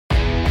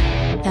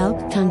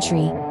Elk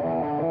Country.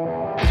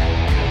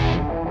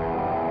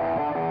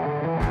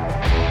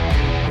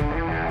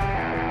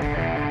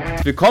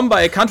 Willkommen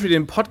bei Elk Country,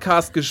 dem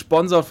Podcast,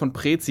 gesponsert von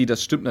Prezi.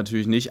 Das stimmt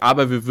natürlich nicht,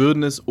 aber wir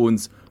würden es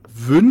uns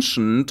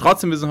wünschen.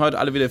 Trotzdem, wir sind heute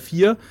alle wieder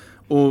 4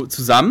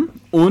 zusammen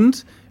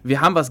und wir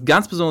haben was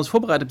ganz Besonderes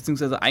vorbereitet,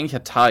 beziehungsweise eigentlich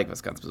hat Tarek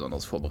was ganz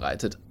Besonderes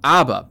vorbereitet.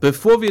 Aber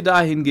bevor wir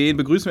dahin gehen,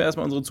 begrüßen wir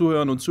erstmal unsere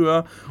Zuhörerinnen und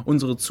Zuhörer,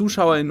 unsere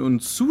Zuschauerinnen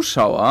und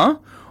Zuschauer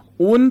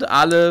und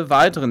alle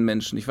weiteren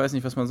Menschen. Ich weiß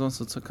nicht, was man sonst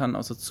so kann,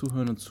 außer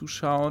zuhören und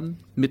zuschauen.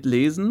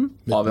 Mitlesen.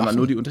 Wenn man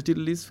nur die Untertitel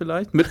liest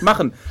vielleicht.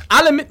 Mitmachen.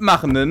 Alle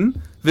Mitmachenden,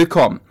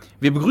 willkommen.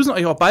 Wir begrüßen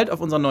euch auch bald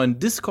auf unserer neuen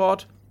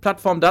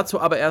Discord-Plattform. Dazu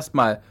aber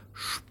erstmal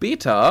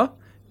später,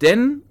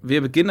 denn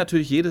wir beginnen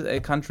natürlich jedes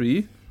Elk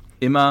Country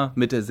immer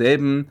mit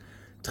derselben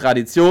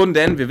Tradition,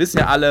 denn wir wissen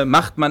ja alle,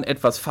 macht man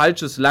etwas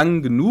Falsches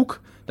lang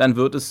genug, dann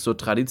wird es zur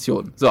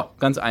Tradition. So,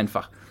 ganz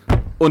einfach.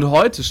 Und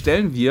heute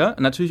stellen wir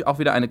natürlich auch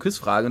wieder eine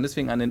Quizfrage und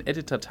deswegen an den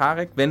Editor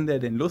Tarek, wenn der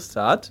denn Lust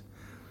hat,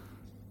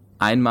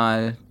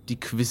 einmal die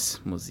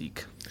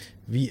Quizmusik.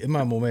 Wie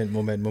immer,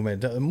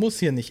 Moment. Da muss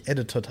hier nicht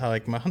Editor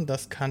Tarek machen,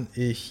 das kann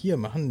ich hier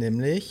machen,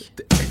 nämlich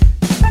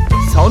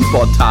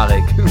Soundboard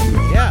Tarek.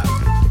 Ja.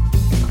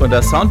 Und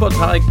das Soundboard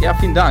Tarek, ja,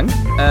 vielen Dank.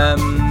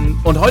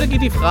 Und heute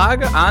geht die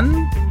Frage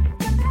an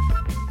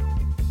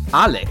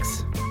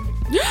Alex.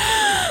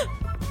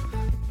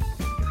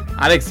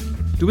 Alex,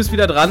 du bist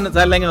wieder dran,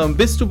 seit längerem.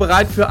 Bist du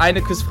bereit für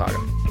eine Quizfrage?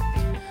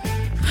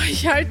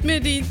 Ich halte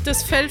mir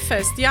das Fell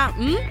fest, ja.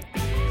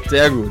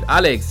 Sehr gut.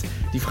 Alex,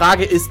 die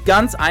Frage ist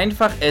ganz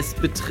einfach. Es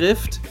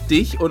betrifft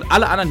dich und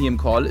alle anderen hier im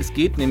Call. Es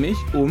geht nämlich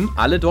um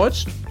alle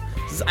Deutschen.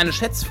 Es ist eine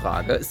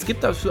Schätzfrage. Es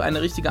gibt dafür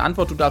eine richtige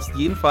Antwort. Du darfst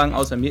jeden fragen,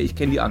 außer mir. Ich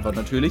kenne die Antwort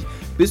natürlich.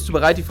 Bist du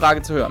bereit, die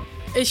Frage zu hören?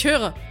 Ich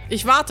höre.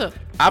 Ich warte.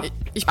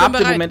 Ich bin ab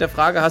bereit. Dem Moment der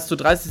Frage hast du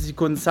 30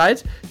 Sekunden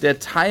Zeit. Der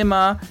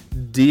Timer,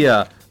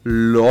 der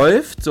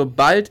läuft,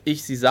 sobald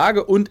ich sie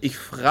sage. Und ich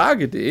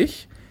frage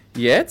dich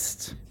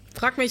jetzt...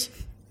 Frag mich.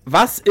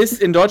 Was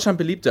ist in Deutschland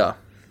beliebter?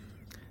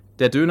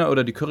 Der Döner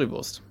oder die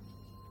Currywurst?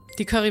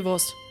 Die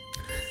Currywurst.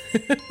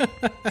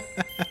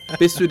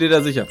 Bist du dir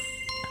da sicher?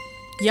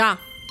 Ja.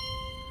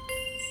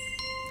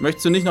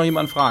 Möchtest du nicht noch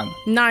jemanden fragen?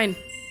 Nein.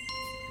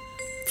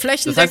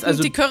 Flächendeckend Das heißt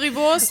also, die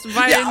Currywurst,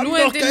 weil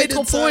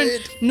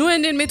nur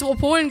in den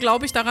Metropolen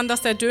glaube ich daran,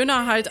 dass der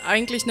Döner halt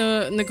eigentlich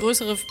eine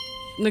größere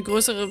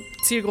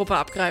Zielgruppe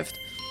abgreift.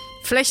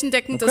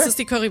 Flächendeckend ist es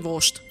die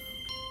Currywurst.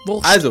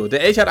 Wurst. Also,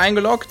 der Elch hat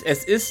eingeloggt,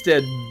 es ist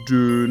der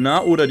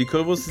Döner oder die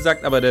Currywurst. Sie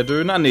sagt aber der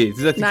Döner. Nee,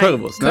 sie sagt die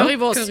Currywurst, ne?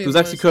 Currywurst. Du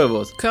sagst die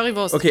Currywurst.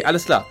 Currywurst. Okay,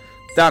 alles klar.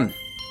 Dann,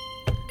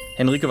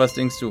 Henrike, was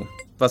denkst du?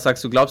 Was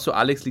sagst du? Glaubst du,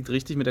 Alex liegt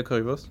richtig mit der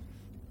Currywurst?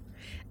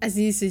 Also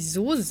sie ist sich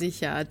so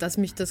sicher, dass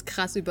mich das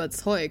krass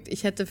überzeugt.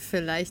 Ich hätte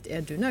vielleicht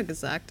eher Döner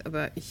gesagt,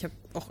 aber ich habe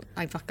auch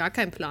einfach gar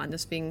keinen Plan.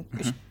 Deswegen,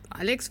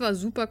 Alex war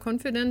super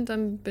confident,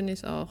 dann bin ich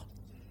es auch.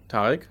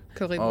 Tarek?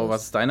 Currywurst. Oh,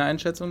 was ist deine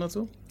Einschätzung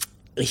dazu?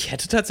 Ich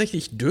hätte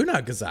tatsächlich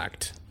Döner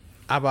gesagt.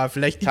 Aber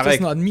vielleicht liegt Tarek.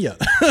 das nur an mir.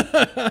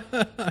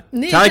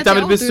 Nee, Tarek, ich hätte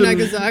damit auch bist Döner du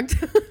gesagt.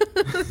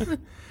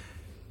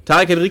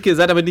 Tarek, Henrike, ihr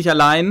seid aber nicht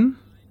allein.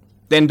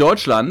 Denn in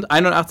Deutschland,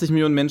 81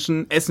 Millionen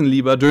Menschen essen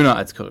lieber Döner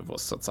als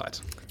Currywurst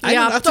zurzeit.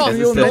 Ihr habt doch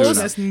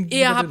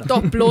Millionen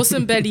doch bloß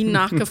in Berlin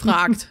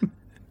nachgefragt.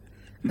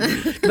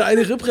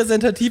 Eine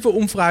repräsentative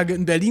Umfrage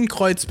in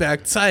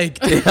Berlin-Kreuzberg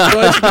zeigt,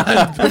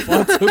 Deutschland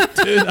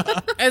bevorzugt Döner.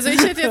 Also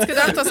ich hätte jetzt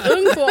gedacht, dass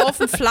irgendwo auf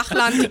dem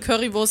Flachland die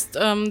Currywurst,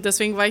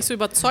 deswegen war ich so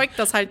überzeugt,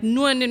 dass halt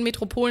nur in den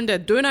Metropolen der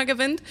Döner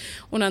gewinnt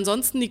und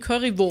ansonsten die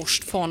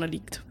Currywurst vorne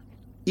liegt.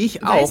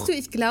 Ich auch. Weißt du,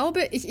 ich glaube,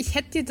 ich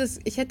hätte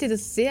dir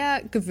das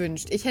sehr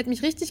gewünscht. Ich hätte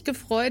mich richtig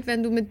gefreut,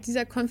 wenn du mit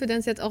dieser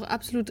Confidence jetzt auch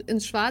absolut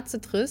ins Schwarze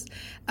triffst.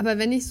 Aber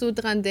wenn ich so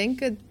dran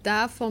denke,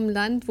 da vom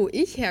Land, wo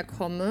ich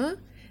herkomme,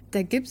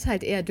 da gibt's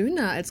halt eher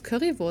Döner als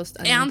Currywurst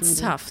an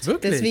Ernsthaft?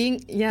 Wirklich?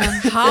 Deswegen, ja,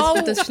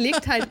 das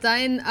schlägt halt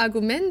dein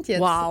Argument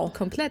jetzt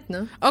komplett,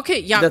 ne?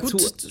 Okay, ja Dazu,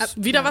 gut,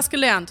 wieder was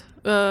gelernt.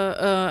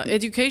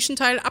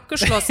 Education-Teil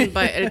abgeschlossen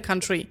bei Elk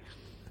Country.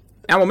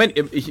 Ja, Moment,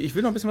 ich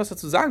will noch ein bisschen was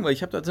dazu sagen, weil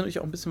ich habe da natürlich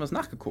auch ein bisschen was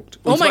nachgeguckt.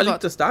 Und zwar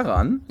liegt das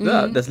daran,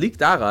 das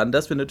liegt daran,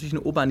 dass wir natürlich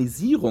eine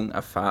Urbanisierung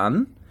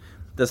erfahren.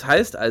 Das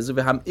heißt also,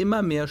 wir haben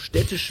immer mehr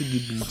städtische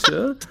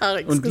Gebiete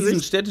und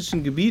diesen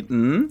städtischen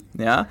Gebieten,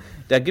 ja,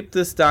 da gibt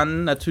es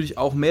dann natürlich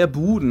auch mehr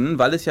Buden,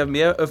 weil es ja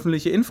mehr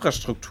öffentliche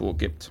Infrastruktur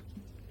gibt.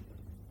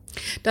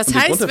 Das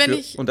heißt, wenn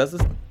ich... Und das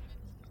ist...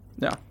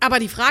 Ja. Aber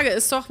die Frage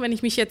ist doch, wenn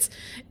ich mich jetzt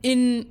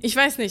ich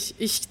weiß nicht,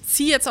 ich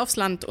ziehe jetzt aufs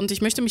Land und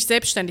ich möchte mich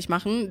selbstständig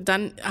machen,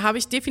 dann habe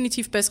ich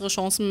definitiv bessere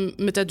Chancen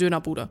mit der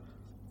Dönerbude.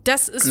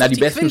 Das ist die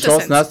besten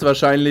Chancen hast du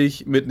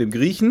wahrscheinlich mit einem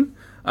Griechen,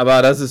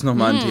 aber das ist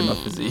nochmal ein Thema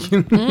für sich.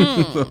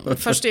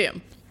 Verstehe.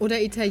 Oder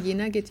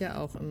Italiener geht ja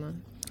auch immer.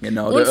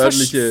 Genau, Und der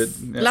örtliche...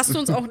 lasst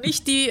uns auch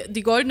nicht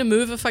die goldene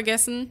Möwe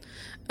vergessen.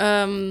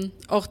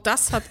 Auch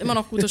das hat immer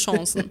noch gute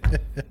Chancen.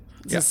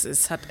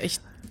 Es hat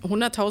echt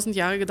 100.000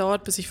 Jahre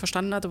gedauert, bis ich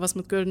verstanden hatte, was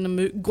mit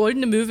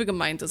goldene Möwe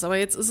gemeint ist. Aber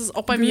jetzt ist es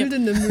auch bei mir.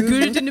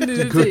 Güldene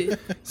Möwe.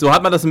 So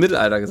hat man das im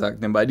Mittelalter gesagt,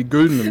 nebenbei, die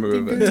güldene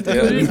Möwe.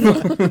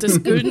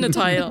 Das güldene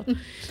Teil.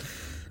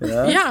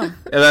 Ja.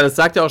 Aber das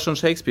sagt ja auch schon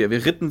Shakespeare.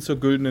 Wir ritten zur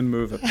güldenen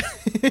Möwe.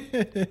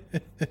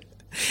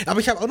 Aber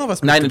ich habe auch noch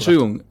was Nein, mitgebracht.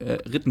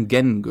 Entschuldigung. Ritten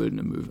gen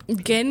güldene Möwe.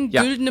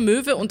 Ja. Güldene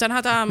Möwe. Und dann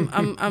hat er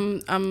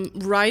am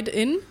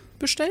Ride-In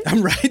bestellt.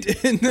 Am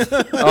Ride-In.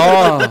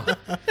 Oh,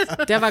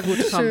 Der war gut.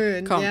 Komm,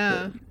 Schön, komm.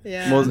 ja. ja.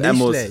 er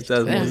muss. Schlecht.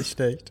 Das muss. Nicht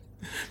schlecht.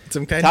 Mit so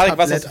einem kleinen Tarek,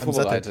 was Tablett hast du am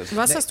Sattel. vorbereitet?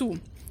 Was hast du?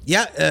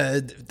 Ja,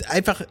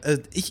 einfach,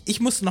 ich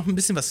musste noch ein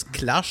bisschen was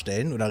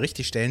klarstellen oder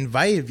richtigstellen,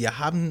 weil wir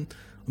haben,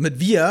 mit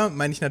wir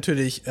meine ich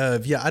natürlich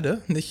wir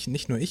alle,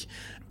 nicht nur ich.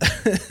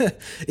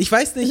 Ich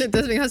weiß nicht.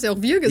 Deswegen hast du ja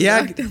auch wir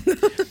Ja, gesagt.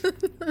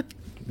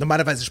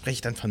 normalerweise spreche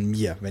ich dann von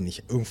mir, wenn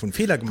ich irgendwo einen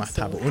Fehler gemacht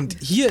habe. Und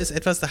hier ist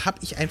etwas, da habe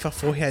ich einfach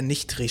vorher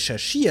nicht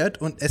recherchiert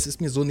und es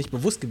ist mir so nicht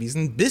bewusst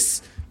gewesen,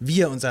 bis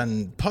wir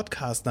unseren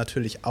Podcast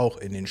natürlich auch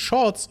in den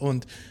Shorts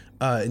und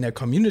in der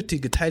Community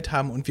geteilt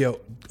haben und wir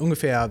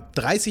ungefähr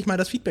 30 Mal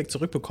das Feedback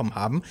zurückbekommen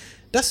haben,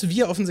 dass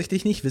wir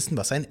offensichtlich nicht wissen,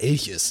 was ein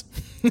Elch ist.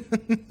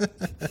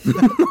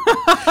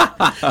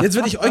 Jetzt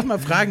würde ich euch mal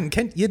fragen,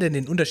 kennt ihr denn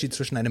den Unterschied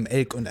zwischen einem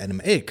Elk und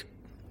einem Elk?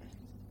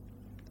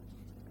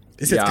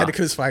 Ist jetzt Ja. keine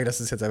Quizfrage, das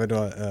ist jetzt einfach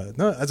nur,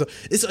 ne? Also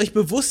ist euch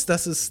bewusst,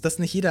 dass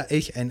nicht jeder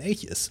Elch ein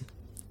Elch ist?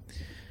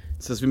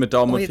 Ist das wie mit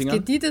Daumen Oh, und jetzt Finger?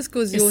 geht die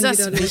Diskussion Ist das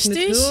wieder los mit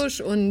wichtig?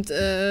 Hirsch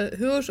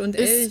und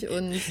Elch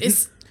und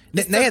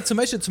Naja, zum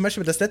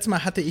Beispiel, das letzte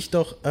Mal hatte ich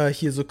doch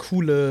hier so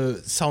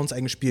coole Sounds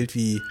eingespielt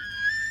wie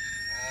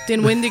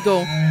Den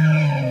Wendigo.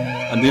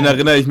 An den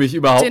erinnere ich mich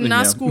überhaupt Den nicht mehr.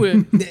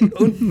 Nazgul.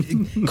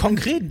 und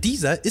konkret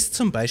dieser ist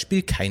zum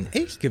Beispiel kein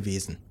Elch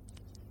gewesen.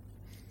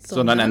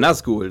 Sondern ein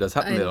Nazgul, das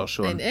hatten wir doch ein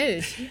schon.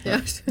 Elch. Ja,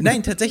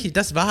 Nein, tatsächlich,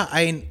 das war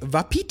ein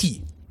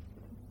Wapiti.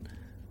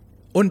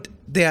 Und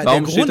Warum der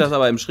steht Grund, das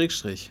aber im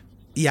Schrägstrich?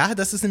 ja,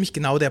 das ist nämlich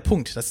genau der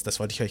Punkt. Das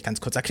wollte ich euch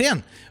ganz kurz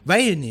erklären.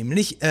 Weil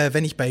nämlich,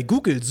 wenn ich bei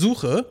Google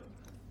suche,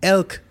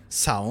 Elk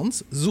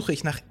Sounds, suche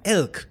ich nach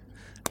Elk.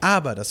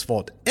 Aber das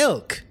Wort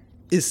Elk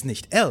ist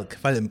nicht Elk,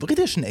 weil im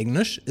britischen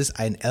Englisch ist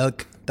ein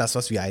Elk das,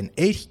 was wir einen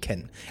Elch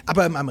kennen.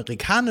 Aber im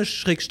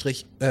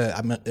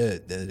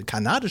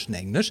kanadischen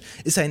Englisch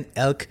ist ein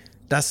Elk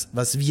das,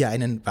 was wir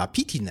einen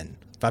Wapiti nennen.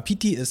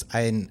 Wapiti ist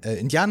ein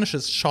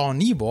indianisches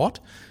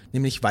Shawnee-Wort,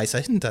 nämlich weißer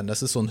Hintern.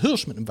 Das ist so ein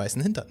Hirsch mit einem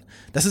weißen Hintern.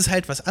 Das ist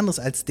halt was anderes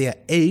als der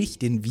Elch,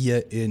 den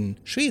wir in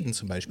Schweden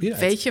zum Beispiel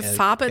als Welche Elk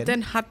Farbe kennen.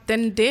 denn hat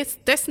denn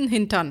dessen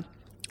Hintern?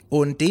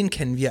 Und den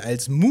kennen wir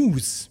als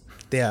Moose.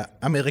 Der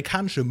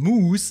amerikanische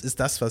Moose ist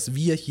das, was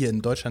wir hier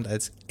in Deutschland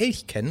als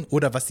Elch kennen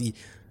oder was die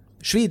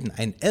Schweden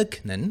einen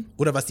Elk nennen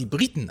oder was die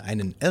Briten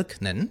einen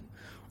Elk nennen.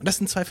 Und das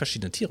sind zwei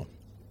verschiedene Tiere.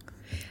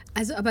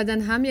 Also, aber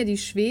dann haben ja die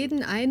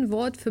Schweden ein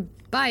Wort für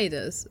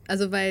beides.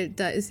 Also, weil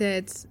da ist ja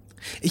jetzt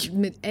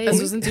mit Elch,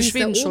 Also sind die wie's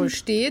Schweden da oben schuld?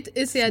 steht,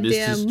 ist ja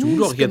der Müsstest du Moose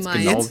doch jetzt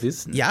gemeint. genau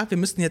wissen. Ja, wir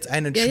müssten jetzt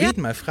einen Ja,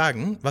 Schweden mal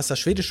fragen, was das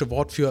schwedische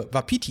Wort für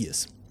Wapiti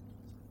ist.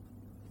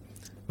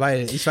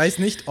 Weil ich weiß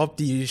nicht, ob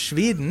die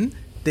Schweden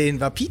den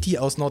Wapiti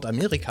aus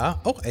Nordamerika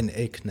auch einen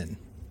Elk nennen.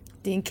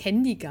 Den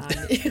kennen die gar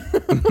nicht.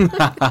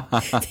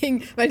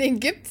 Weil den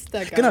gibt's da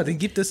gar Genau, nicht. den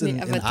gibt es in,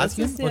 Nee, aber in das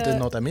Asien ist ja- und in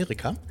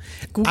Nordamerika.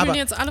 Googeln Aber-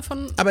 jetzt alle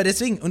von. Aber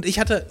deswegen, und ich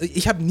habe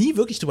nie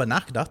wirklich drüber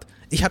nachgedacht.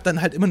 Ich habe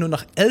dann halt immer nur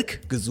nach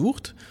Elk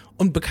gesucht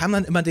und bekam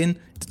dann immer den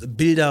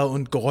Bilder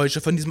und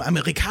Geräusche von diesem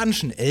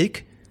amerikanischen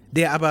Elk,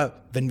 der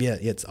aber, wenn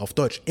wir jetzt auf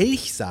Deutsch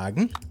Elch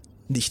sagen,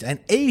 nicht ein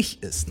Elch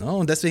ist. Ne?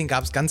 Und deswegen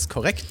gab es ganz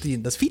korrekt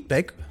das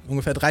Feedback,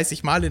 ungefähr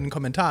 30 Mal in den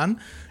Kommentaren,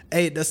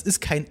 ey, das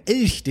ist kein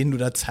Elch, den du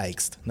da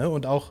zeigst. Ne?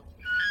 Und auch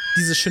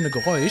dieses schöne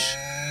Geräusch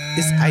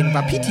ist ein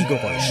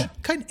Wapiti-Geräusch,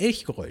 kein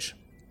Elchgeräusch.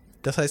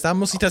 Das heißt, da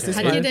muss ich das jetzt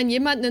Hat mal... dir denn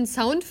jemand einen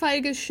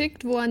Soundfile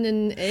geschickt, wo er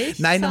einen Elch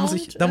Nein,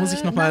 da muss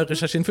ich nochmal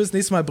recherchieren. Fürs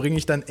nächste Mal bringe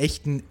ich dann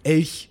echten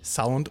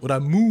Elch-Sound oder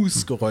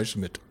Moose-Geräusch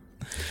mit.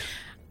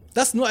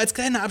 Das nur als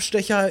kleiner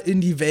Abstecher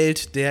in die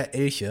Welt der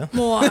Elche.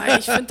 Boah,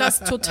 ich finde das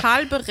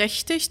total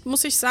berechtigt,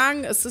 muss ich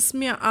sagen. Es ist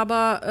mir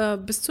aber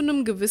bis zu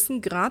einem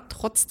gewissen Grad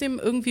trotzdem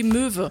irgendwie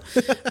Möwe.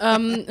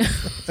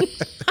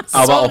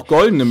 Aber Sorry. auch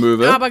goldene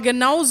Möwe. Aber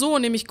genau so,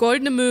 nämlich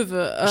goldene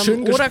Möwe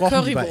Schön oder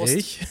gesprochen, lieber Currywurst.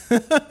 Elch.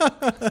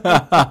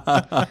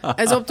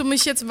 Also ob du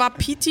mich jetzt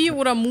Wapiti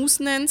oder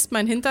Moose nennst,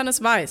 mein Hintern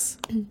ist weiß.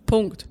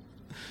 Punkt.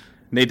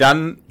 Nee,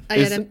 dann Ah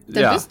ja, ist,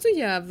 dann ja. bist du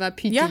ja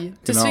Wapiti. Ja,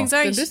 deswegen Genau.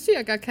 sage Dann ich. bist du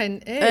ja gar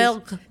kein Elch.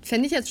 Elk.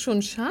 Fände ich jetzt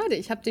schon schade.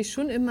 Ich habe dich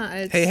schon immer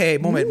als Hey,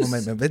 Moment.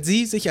 Moose. Wenn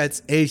sie sich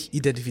als Elch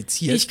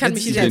identifiziert, Ich kann wenn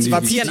mich sie sich als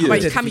identifizieren, Wapiti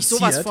aber ich kann mich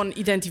sowas identifiziert, von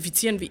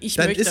identifizieren, wie ich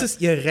dann möchte. ist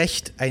es ihr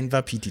Recht, ein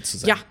Wapiti zu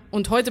sein. Ja,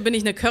 und heute bin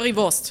ich eine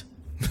Currywurst.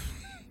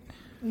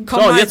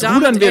 So, jetzt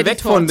rudern wir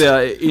weg von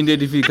der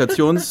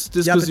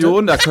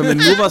Identifikationsdiskussion. Da können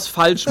wir nur was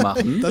falsch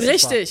machen. Das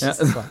Richtig. War,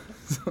 das war.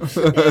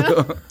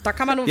 Da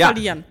kann man nur Ja.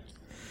 verlieren.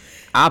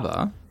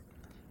 Aber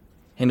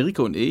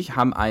Henrike und ich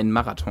haben einen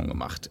Marathon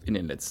gemacht in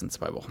den letzten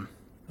 2 Wochen.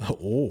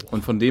 Oh.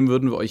 Und von dem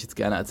würden wir euch jetzt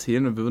gerne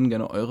erzählen und wir würden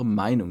gerne eure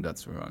Meinung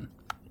dazu hören.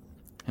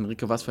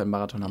 Henrike, was für einen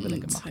Marathon haben wir denn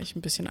Jetzt gemacht? habe ich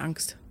ein bisschen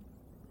Angst.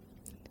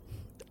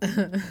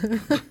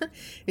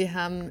 Wir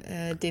haben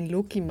den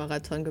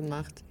Loki-Marathon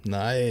gemacht.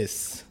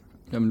 Nice.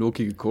 Wir haben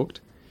Loki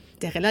geguckt.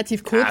 Der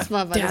relativ kurz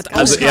war, weil der das hat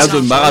Also Ganze eher so ein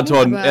schon,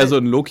 Marathon, aber- eher so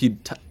ein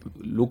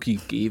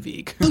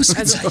Loki-Gehweg.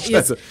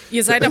 Also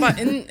ihr seid aber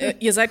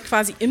ihr seid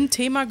quasi im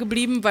Thema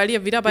geblieben, weil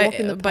ihr wieder Walk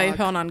in the bei park.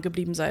 Hörnern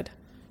geblieben seid.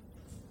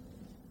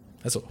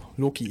 Also,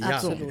 Loki, ja.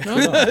 Absolut.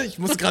 Ich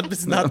muss gerade ein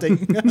bisschen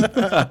nachdenken.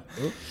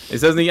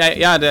 Ist das nicht,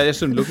 ja, der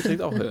stimmt, Loki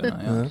trägt auch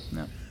Hörner,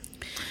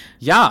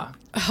 ja.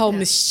 How Und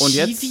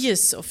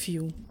mischievous of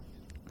you.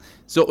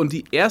 So, und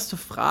die erste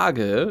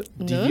Frage,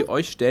 die Ne? wir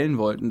euch stellen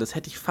wollten, das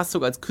hätte ich fast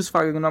sogar als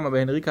Quizfrage genommen, aber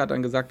Henrike hat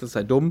dann gesagt, das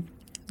sei dumm.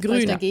 War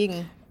ich Grün.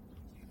 dagegen.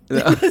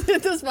 Ja.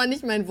 Das war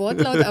nicht mein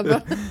Wortlaut,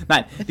 aber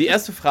Nein, die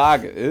erste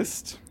Frage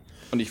ist,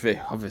 und ich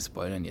hoffe, wir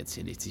spoilern jetzt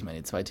hier nichts. Ich meine,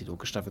 die zweite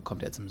Loki-Staffel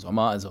kommt jetzt im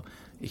Sommer. Also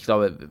ich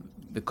glaube,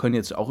 wir können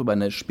jetzt auch über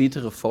eine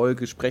spätere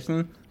Folge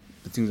sprechen,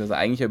 beziehungsweise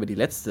eigentlich über die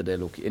letzte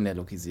in der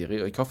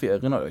Loki-Serie. Ich hoffe, ihr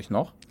erinnert euch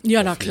noch.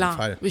 Ja, na Auf jeden klar.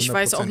 Fall, Ich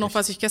weiß auch noch, 100%.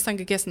 was ich gestern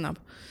gegessen habe.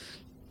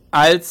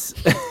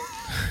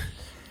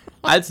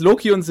 Als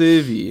Loki und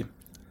Sylvie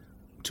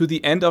to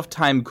the end of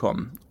time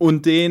kommen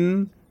und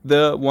den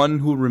The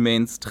One Who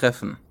Remains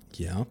treffen,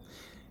 Ja.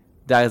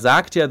 da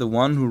sagt ja The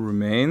One Who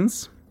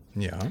Remains,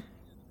 Ja.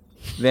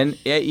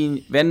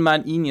 wenn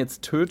man ihn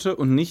jetzt töte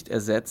und nicht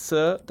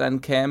ersetze,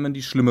 dann kämen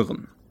die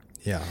Schlimmeren.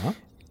 Ja.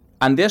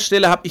 An der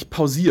Stelle habe ich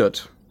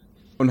pausiert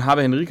und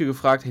habe Henrike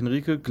gefragt,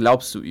 Henrike,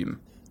 glaubst du ihm?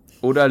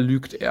 Oder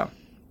lügt er?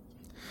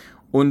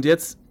 Und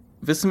jetzt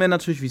wissen wir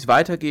natürlich, wie es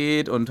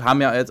weitergeht und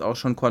haben ja jetzt auch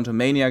schon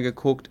Quantumania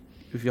geguckt.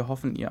 Wir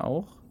hoffen, ihr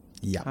auch,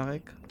 Ja.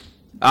 Tarek?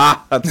 Ah,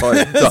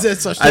 toll. So,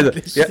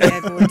 Selbstverständlich. Also, ja,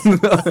 sehr gut.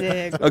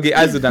 Sehr gut. okay,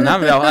 also dann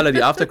haben wir auch alle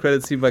die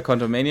After-Credits-Scene bei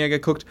Quantumania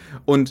geguckt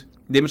und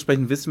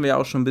dementsprechend wissen wir ja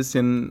auch schon ein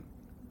bisschen,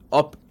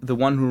 ob The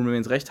One Who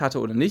Remains recht hatte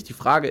oder nicht. Die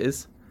Frage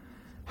ist,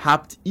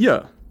 habt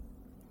ihr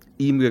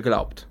ihm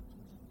geglaubt,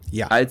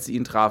 Ja. als sie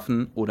ihn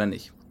trafen oder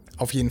nicht?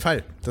 Auf jeden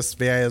Fall. Das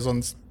wäre ja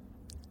sonst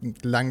ein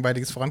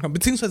langweiliges Vorankommen.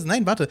 Beziehungsweise,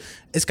 nein, warte.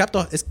 Es gibt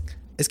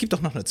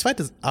doch noch eine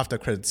zweite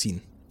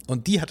After-Credit-Scene.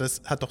 Und die hat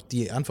doch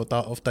die Antwort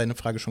da auf deine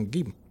Frage schon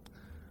gegeben.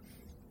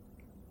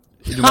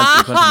 Du meinst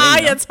die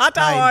Quantumania? Jetzt hat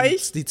er Nein,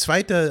 euch. die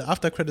zweite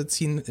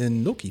After-Credit-Scene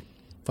in Loki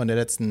von der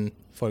letzten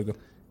Folge.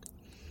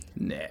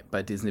 Nee,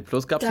 bei Disney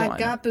Plus gab es Da noch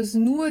eine. gab es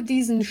nur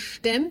diesen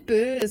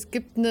Stempel, es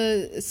gibt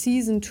eine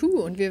Season 2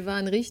 und wir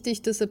waren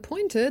richtig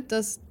disappointed,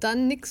 dass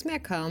dann nichts mehr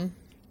kam.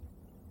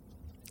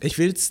 Ich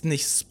will es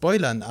nicht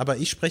spoilern, aber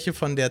ich spreche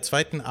von der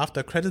zweiten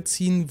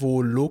After-Credit-Scene,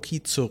 wo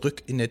Loki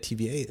zurück in der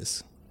TVA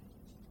ist.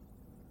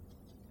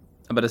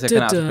 Aber das ist ja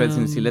keine Tadam.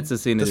 After-Credits-Szene, das ist die letzte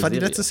Szene Das der war die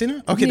Serie. letzte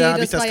Szene? Okay, da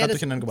habe ich das war ja gerade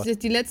durcheinander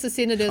gebracht. die letzte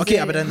Szene der Okay,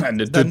 Serie. aber dann Nein,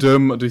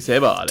 durch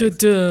selber, Alex.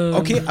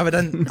 okay,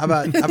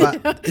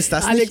 aber ist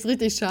das Alex nicht,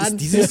 richtig schaden.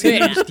 ist diese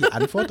Szene nicht die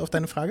Antwort auf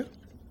deine Frage?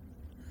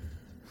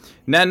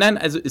 Nein,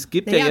 also es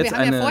gibt Naja, ja jetzt wir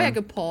haben ja vorher eine...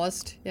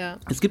 gepaust, ja.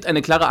 Es gibt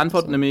eine klare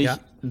Antwort, nämlich Ja.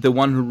 The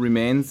One Who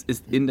Remains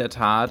ist in der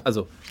Tat,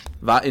 also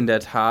war in der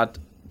Tat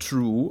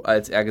true,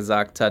 als er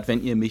gesagt hat,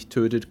 wenn ihr mich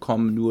tötet,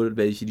 kommen nur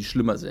welche, die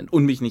schlimmer sind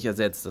und mich nicht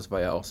ersetzt. Das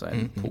war ja auch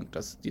sein Punkt,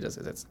 dass die das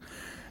ersetzen.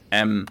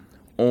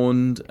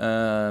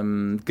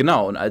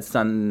 Genau, und als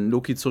dann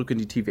Loki zurück in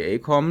die TVA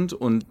kommt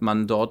und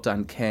man dort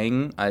dann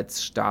Kang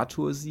als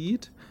Statue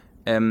sieht,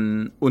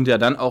 und ja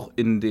dann auch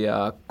in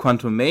der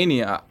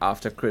Quantumania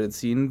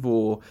After-Credit-Scene,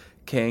 wo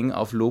Kang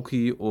auf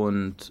Loki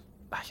und,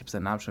 ich habe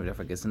seinen Namen schon wieder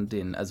vergessen,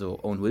 also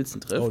Owen Wilson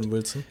trifft. Owen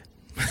Wilson.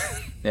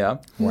 Ja.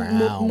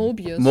 Wow.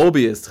 Mobius.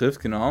 Mobius trifft,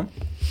 genau.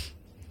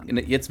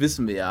 Jetzt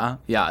wissen wir ja,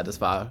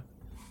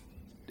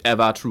 er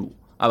war true.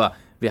 Aber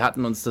wir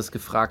hatten uns das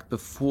gefragt,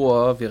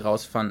 bevor wir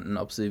rausfanden,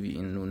 was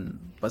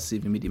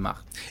Sylvie mit ihm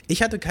macht.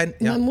 Ich hatte kein.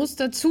 Ja. Man muss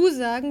dazu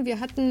sagen, wir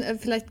hatten,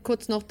 vielleicht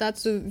kurz noch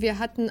dazu, wir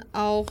hatten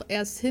auch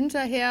erst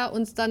hinterher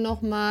uns dann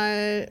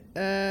nochmal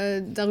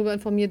darüber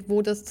informiert,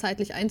 wo das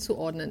zeitlich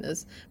einzuordnen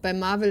ist. Bei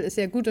Marvel ist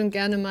ja gut und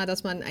gerne mal,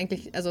 dass man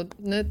eigentlich,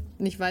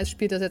 nicht weiß,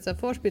 spielt das jetzt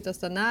davor, spielt das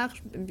danach,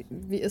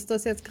 wie ist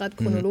das jetzt gerade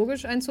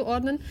chronologisch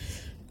einzuordnen?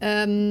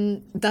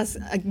 Das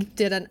gibt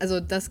ja dann, also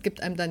das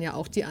gibt einem dann ja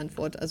auch die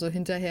Antwort. Also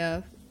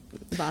hinterher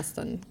war es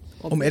dann.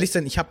 Um ehrlich zu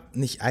sein, ich habe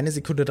nicht eine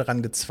Sekunde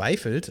daran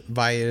gezweifelt,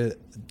 weil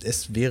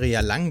es wäre ja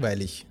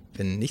langweilig,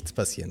 wenn nichts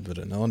passieren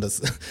würde. Ne? Und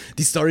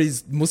die Story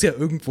muss ja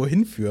irgendwo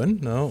hinführen.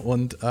 Ne?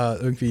 Und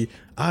irgendwie,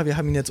 wir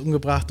haben ihn jetzt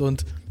umgebracht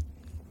und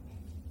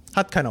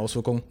hat keine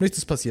Auswirkungen. Nichts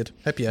ist passiert.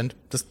 Happy End.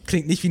 Das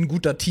klingt nicht wie ein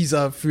guter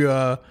Teaser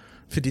für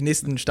die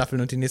nächsten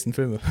Staffeln und die nächsten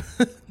Filme.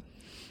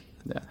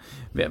 Ja.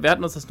 Wir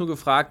hatten uns das nur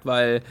gefragt,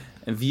 weil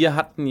wir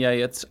hatten ja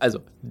jetzt, also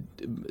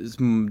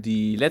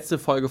die letzte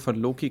Folge von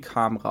Loki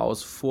kam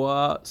raus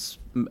vor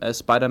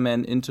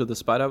Spider-Man Into the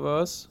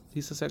Spider-Verse,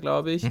 hieß das ja,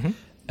 glaube ich.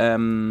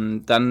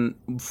 Dann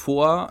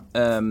vor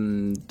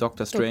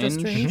Doctor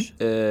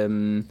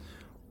Strange.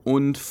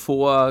 Und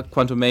vor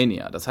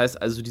Quantumania. Das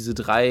heißt also, diese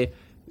drei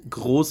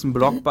großen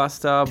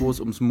Blockbuster, wo es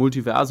ums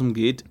Multiversum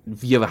geht,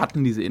 wir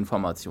hatten diese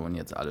Informationen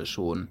jetzt alle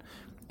schon.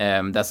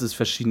 Dass es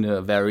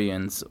verschiedene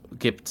Variants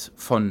gibt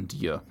von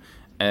dir.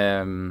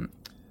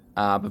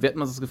 Aber wir hatten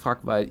uns das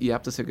gefragt, weil ihr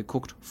habt das ja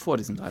geguckt vor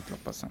diesen drei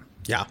Blockbustern.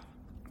 Ja,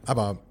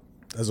 aber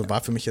also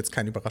war für mich jetzt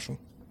keine Überraschung.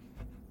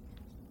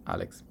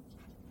 Alex.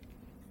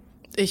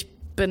 Ich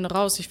bin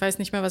raus. Ich weiß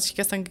nicht mehr, was ich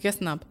gestern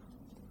gegessen habe.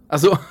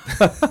 Achso.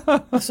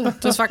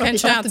 Das war kein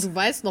Ich Scherz. dachte, du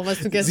weißt noch, was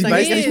du Sie gestern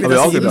weiß nicht, Hab wie ich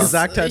auch das eben gedacht.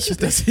 gesagt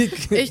hat. Dass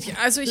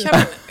sie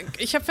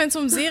Ich hab, wenn es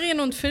um Serien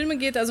und Filme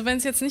geht, also wenn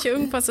es jetzt nicht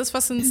irgendwas ist,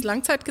 was ins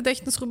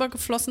Langzeitgedächtnis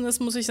rübergeflossen ist,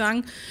 muss ich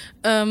sagen,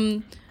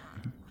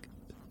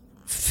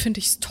 finde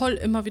ich es toll,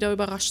 immer wieder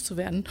überrascht zu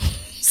werden.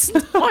 Das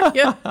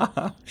Neue.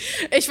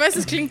 Ich weiß,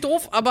 es klingt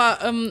doof,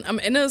 aber am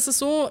Ende ist es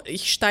so,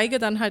 ich steige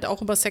dann halt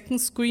auch über Second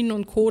Screen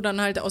und Co.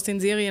 dann halt aus den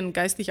Serien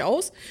geistig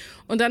aus.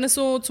 Und dann ist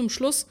so zum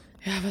Schluss,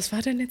 ja, was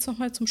war denn jetzt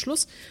nochmal zum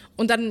Schluss?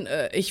 Und dann,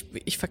 ich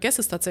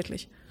vergesse es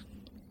tatsächlich.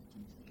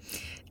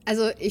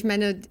 Also ich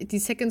meine, die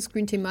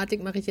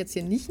Second-Screen-Thematik mache ich jetzt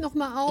hier nicht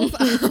nochmal auf.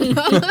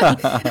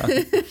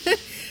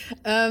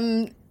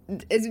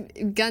 Also,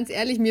 ganz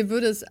ehrlich, mir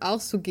würde es auch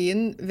so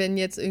gehen, wenn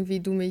jetzt irgendwie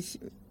du mich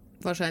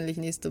wahrscheinlich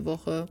nächste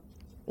Woche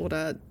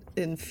oder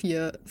in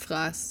 4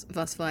 fragst,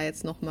 was war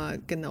jetzt nochmal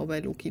genau bei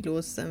Loki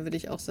los, dann würde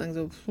ich auch sagen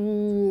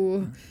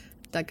so,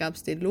 da gab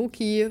es den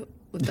Loki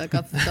und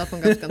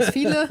davon gab es ganz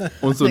viele.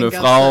 Und so dann eine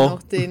gab's Frau. dann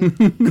noch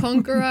den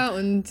Conqueror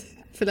und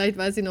vielleicht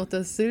weiß ich noch,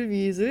 dass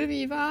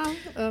Sylvie war.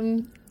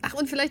 Ach,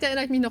 und vielleicht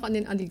erinnere ich mich noch an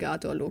den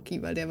Alligator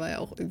Loki, weil der war ja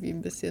auch irgendwie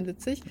ein bisschen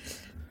witzig.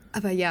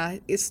 Aber ja,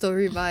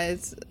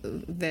 Story-wise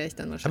wäre ich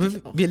dann wahrscheinlich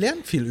Aber auch. wir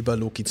lernen viel über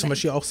Loki, zum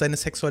Beispiel auch seine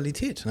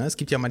Sexualität. Ne? Es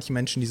gibt ja manche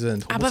Menschen, die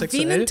sind Aber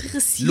homosexuell. wen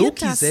interessiert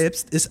Loki das?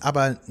 selbst ist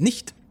aber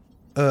nicht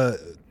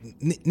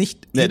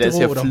nicht Ne, der ist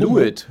ja oder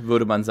fluid,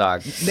 würde man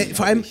sagen. homo. Nee,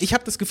 vor allem, ich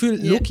habe das Gefühl,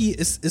 Loki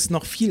ist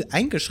noch viel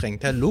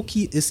eingeschränkter.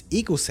 Loki ist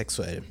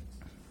egosexuell.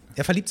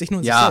 Er verliebt sich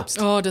nur in sich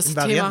selbst. Oh, das In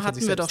Thema Varianten von hatten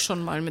sich wir selbst. doch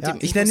schon mal mit Ja, dem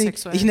ich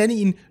Egosexuellen. nenne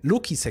ihn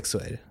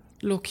Loki-sexuell.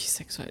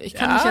 Loki-sexuell. Ich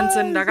kann mich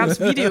entsinnen, da gab es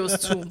Videos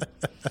zu.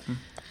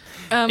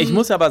 Ich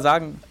muss aber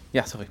sagen,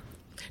 ja, sorry.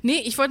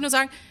 Nee, ich wollte nur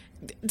sagen,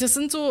 das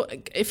sind so,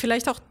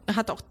 vielleicht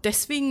hat auch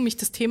deswegen mich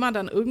das Thema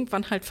dann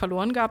irgendwann halt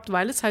verloren gehabt,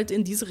 weil es halt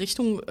in diese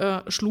Richtung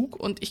schlug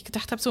und ich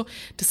gedacht habe so,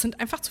 das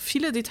sind einfach zu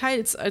viele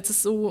Details, als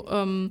es so,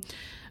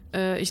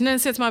 ich nenne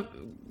es jetzt mal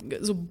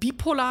so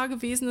bipolar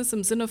gewesen ist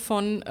im Sinne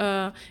von,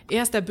 er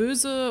ist der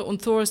Böse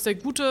und Thor ist der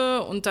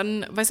Gute und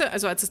dann, weißt du,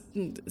 also als es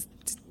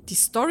die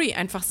Story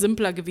einfach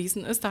simpler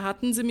gewesen ist, da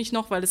hatten sie mich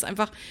noch, weil es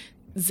einfach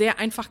sehr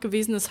einfach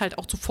gewesen ist, halt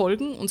auch zu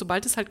folgen und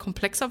sobald es halt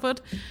komplexer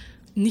wird,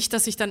 nicht,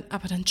 dass ich dann,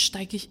 aber dann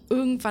steige ich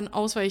irgendwann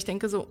aus, weil ich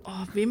denke so,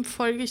 oh, wem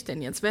folge ich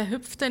denn jetzt? Wer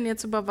hüpft denn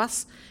jetzt über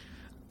was?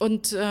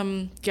 Und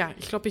ja,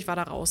 ich glaube, ich war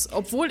da raus.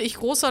 Obwohl ich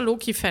großer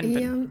Loki-Fan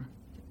bin.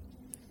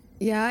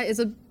 Ja,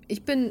 also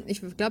ich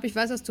glaube, ich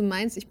weiß, was du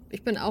meinst.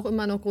 Ich bin auch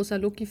immer noch großer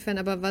Loki-Fan,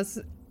 aber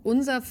was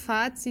unser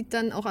Fazit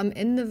dann auch am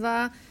Ende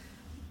war,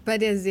 bei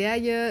der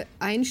Serie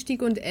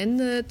Einstieg und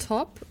Ende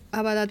top,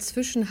 aber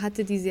dazwischen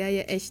hatte die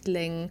Serie echt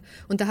Längen.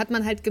 Und da hat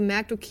man halt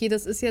gemerkt, okay,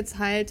 das ist jetzt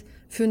halt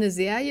für eine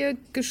Serie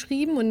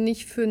geschrieben und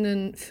nicht für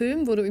einen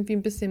Film, wo du irgendwie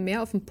ein bisschen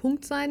mehr auf den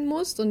Punkt sein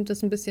musst und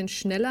das ein bisschen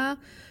schneller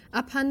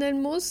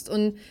abhandeln musst.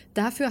 Und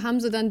dafür haben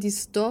sie dann die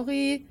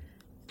Story,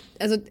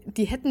 also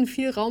die hätten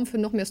viel Raum für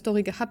noch mehr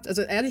Story gehabt.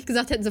 Also ehrlich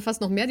gesagt hätten sie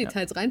fast noch mehr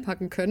Details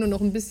reinpacken können und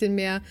noch ein bisschen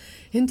mehr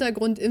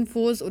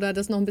Hintergrundinfos oder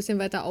das noch ein bisschen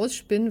weiter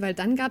ausspinnen, weil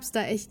dann gab es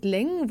da echt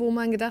Längen, wo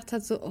man gedacht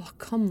hat so, oh,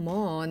 come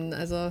on.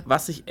 Also,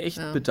 was ich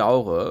echt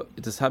bedauere,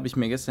 das habe ich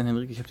mir gestern,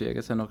 Henrik, ich habe dir ja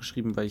gestern noch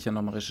geschrieben, weil ich ja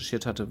nochmal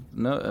recherchiert hatte,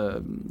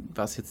 ne,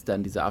 was jetzt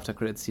dann diese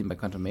After-Credits-Scene bei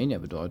Quantumania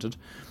bedeutet.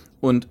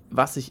 Und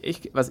was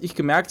ich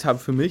gemerkt habe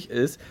für mich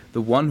ist, The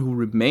One Who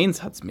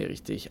Remains hat es mir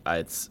richtig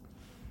als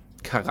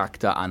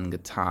Charakter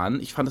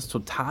angetan. Ich fand es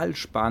total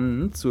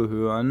spannend zu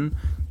hören,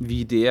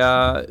 wie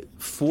der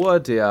vor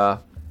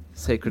der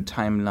Sacred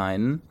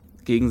Timeline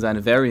gegen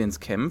seine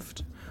Variants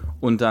kämpft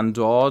und dann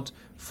dort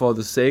for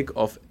the sake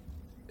of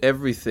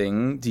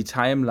everything die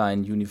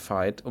Timeline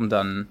unified, um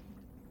dann,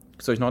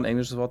 soll ich noch ein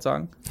englisches Wort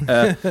sagen?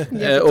 Also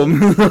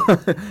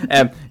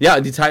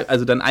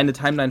dann eine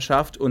Timeline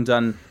schafft und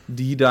dann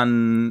die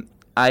dann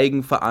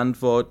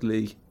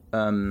eigenverantwortlich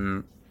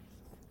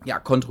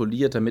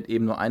kontrolliert, damit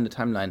eben nur eine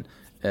Timeline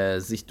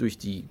sich durch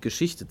die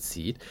Geschichte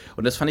zieht.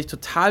 Und das fand ich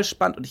total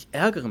spannend und ich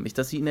ärgere mich,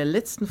 dass sie in der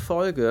letzten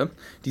Folge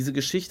diese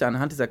Geschichte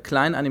anhand dieser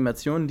kleinen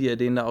Animationen, die er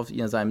denen da auf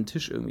seinem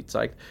Tisch irgendwie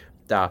zeigt,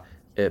 da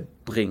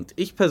bringt.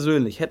 Ich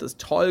persönlich hätte es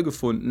toll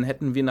gefunden,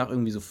 hätten wir nach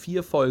irgendwie so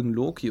 4 Folgen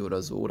Loki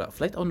oder so, oder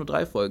vielleicht auch nur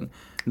 3 Folgen,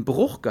 einen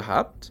Bruch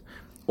gehabt,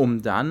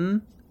 um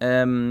dann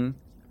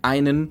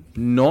einen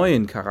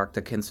neuen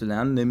Charakter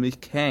kennenzulernen,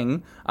 nämlich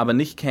Kang, aber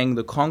nicht Kang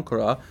the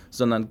Conqueror,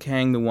 sondern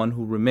Kang the One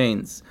Who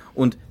Remains.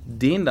 Und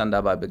den dann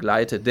dabei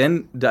begleitet,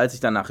 denn als ich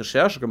danach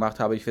Recherche gemacht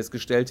habe, habe ich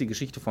festgestellt, die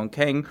Geschichte von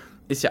Kang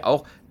ist ja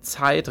auch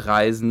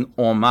Zeitreisen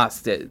en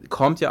masse. Der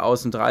kommt ja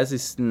aus dem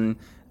 30.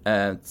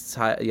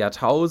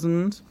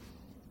 Jahrtausend,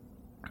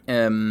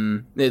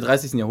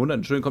 30. Jahrhundert,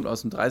 Entschuldigung, kommt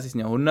aus dem 30.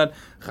 Jahrhundert,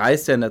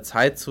 reist ja in der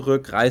Zeit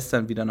zurück, reist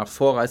dann wieder nach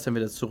vor, reist dann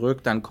wieder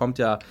zurück, dann kommt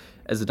ja,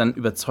 also dann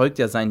überzeugt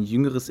ja sein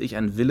jüngeres Ich,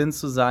 ein Villain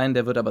zu sein,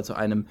 der wird aber zu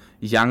einem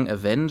Young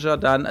Avenger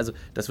dann, also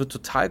das wird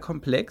total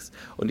komplex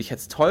und ich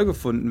hätte es toll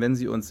gefunden, wenn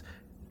sie uns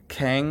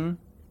Kang,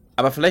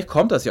 aber vielleicht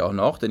kommt das ja auch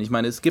noch, denn ich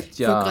meine, es gibt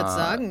ja... Ich wollte gerade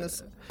sagen,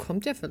 das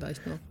kommt ja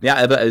vielleicht noch. Ja,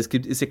 aber ist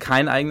ja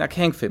kein eigener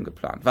Kang-Film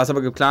geplant. Was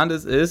aber geplant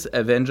ist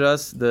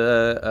Avengers The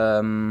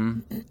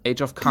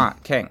Age of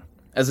Kang.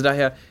 Also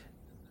daher,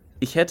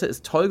 ich hätte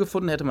es toll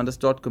gefunden, hätte man das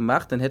dort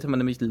gemacht, dann hätte man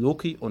nämlich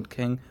Loki und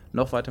Kang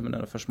noch weiter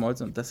miteinander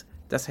verschmolzen und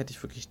das hätte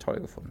ich wirklich toll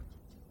gefunden.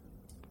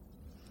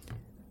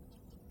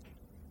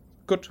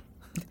 Gut.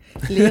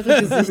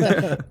 Leere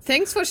Gesichter.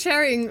 Thanks for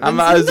sharing. Haben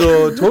wir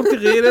also tot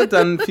geredet,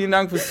 dann vielen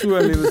Dank fürs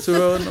Zuhören, liebe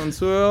Zuhörerinnen und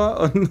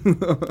Zuhörer.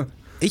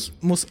 Ich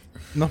muss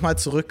nochmal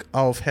zurück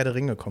auf Herr der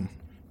Ringe kommen.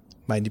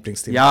 Mein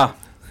Lieblingsthema. Ja,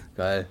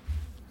 geil.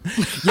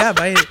 Ja,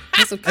 weil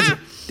Ist okay. also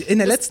in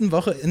der letzten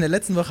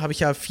Woche habe ich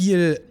ja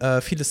viele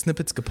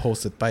Snippets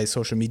gepostet bei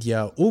Social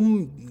Media,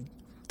 um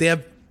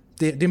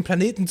dem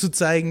Planeten zu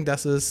zeigen,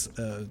 dass es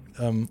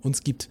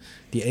uns gibt,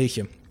 die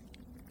Elche.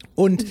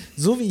 Und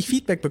so wie ich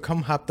Feedback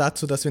bekommen habe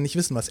dazu, dass wir nicht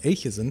wissen, was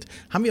Elche sind,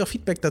 haben wir auch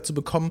Feedback dazu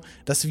bekommen,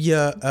 dass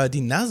wir die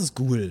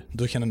Nazgul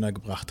durcheinander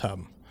gebracht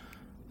haben.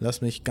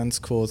 Lass mich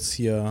ganz kurz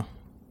hier.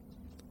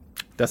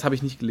 Das habe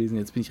ich nicht gelesen,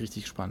 jetzt bin ich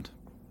richtig gespannt.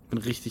 Bin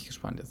richtig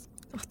gespannt jetzt.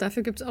 Ach,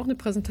 dafür gibt es auch eine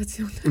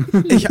Präsentation.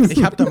 Ich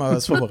hab da mal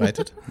was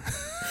vorbereitet.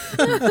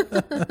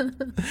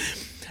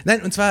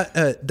 Nein, und zwar,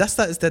 das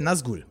da ist der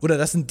Nazgul. Oder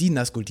das sind die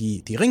Nazgul,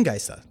 die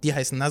Ringgeister. Die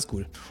heißen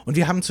Nazgul. Und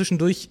wir haben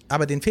zwischendurch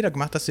aber den Fehler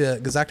gemacht, dass wir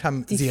gesagt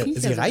haben, Die sie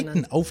Viecher reiten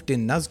genannt. auf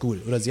den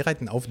Nazgul. Oder sie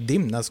reiten auf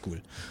dem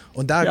Nazgul.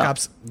 Und da Ja.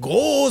 gab's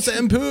große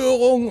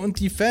Empörung und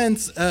die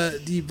Fans,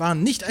 die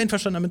waren nicht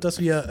einverstanden damit, dass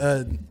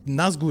wir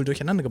Nazgul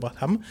durcheinander gebracht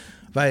haben.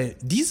 Weil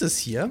dieses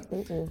hier,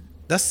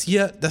 das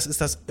ist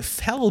das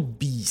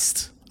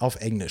Fellbeast auf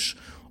Englisch.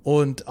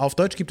 Und auf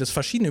Deutsch gibt es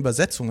verschiedene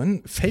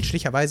Übersetzungen.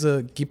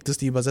 Fälschlicherweise gibt es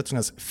die Übersetzung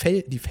als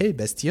die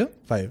Fellbestie,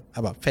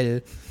 aber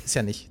Fell ist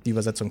ja nicht die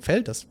Übersetzung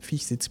Fell, das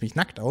Viech sieht ziemlich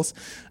nackt aus.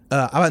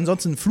 Aber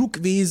ansonsten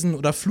Flugwesen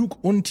oder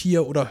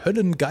Fluguntier oder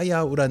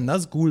Höllengeier oder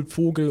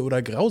Nazgul-Vogel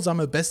oder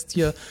grausame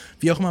Bestie,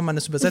 wie auch immer man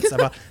es übersetzt.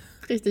 Aber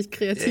Richtig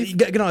kreativ.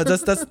 genau,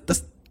 das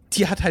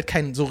Tier hat halt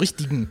keinen so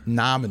richtigen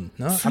Namen.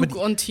 Ne?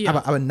 Fluguntier.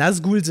 Aber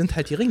Nazgul sind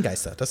halt die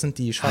Ringgeister. Das sind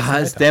die schwarzen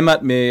Es Reiter.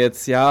 dämmert mir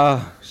jetzt,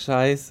 ja,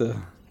 scheiße.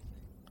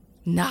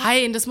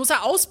 Nein, das muss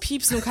er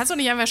auspiepsen. Du kannst doch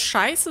nicht einfach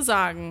Scheiße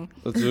sagen.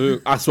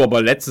 Ach so,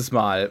 aber letztes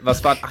Mal.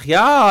 Was war? Ach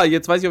ja,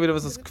 jetzt weiß ich auch wieder,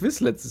 was das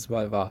Quiz letztes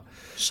Mal war.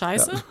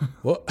 Scheiße?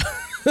 Oh.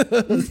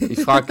 Ich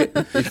frage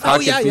jetzt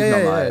nicht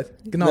nochmal.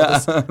 Genau,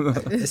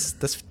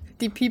 das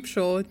Die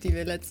Piepshow, die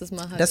wir letztes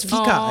Mal hatten. Das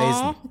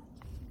Fiekereisen.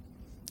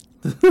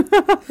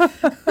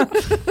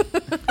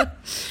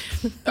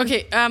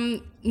 Okay,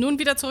 nun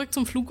wieder zurück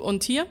zum Flug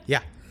und Tier.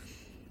 Ja.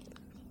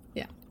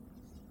 Ja.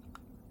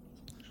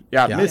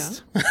 Ja, Ja.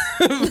 Mist.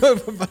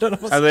 War da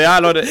noch was? Also ja,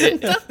 Leute,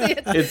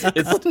 Jetzt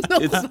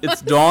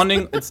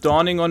it's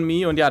dawning on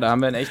me. Und ja, da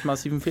haben wir einen echt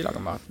massiven Fehler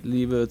gemacht.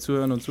 Liebe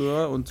Zuhörerinnen und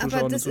Zuhörer und Aber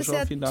Zuschauerinnen und das ist Zuschauer,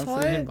 ja vielen Dank für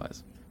toll. den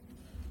Hinweis.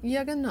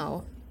 Ja,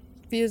 genau.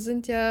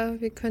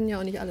 Wir können ja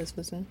auch nicht alles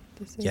wissen.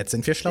 Deswegen Jetzt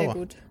sind wir sehr schlauer.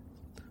 gut.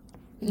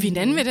 Wie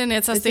nennen wir denn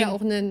jetzt das ist Ding? ja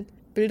auch ein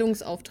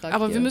Bildungsauftrag.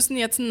 Aber hier. wir müssen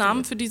jetzt einen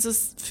Namen für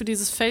dieses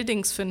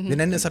Felldings finden. Wir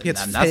nennen es ab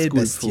jetzt Na,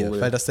 Fellbestie,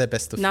 Nazgul-Vogel. weil das der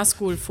beste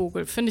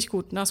Nazgul-Vogel. Finde ich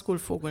gut.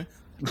 Nazgul-Vogel.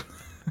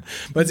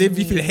 Mal sehen,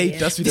 wie viel Hate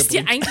das wieder Wisst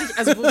ihr bringt. eigentlich,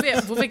 also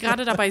wo wir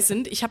gerade dabei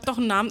sind, ich habe doch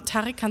einen Namen.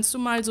 Tarek, kannst du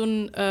mal so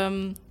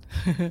einen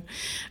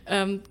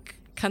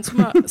kannst du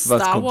mal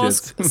Star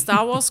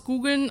Wars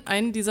googeln,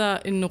 einen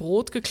dieser in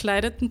Rot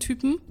gekleideten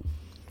Typen?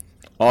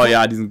 Oh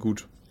ja, die sind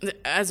gut.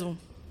 Also,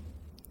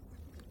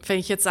 wenn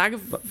ich jetzt sage,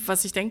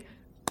 was ich denke,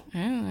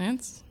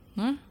 jetzt,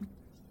 ne?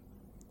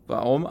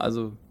 Warum?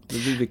 Also,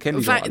 wir kennen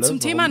die doch alle. Zum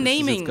Thema Warum ist das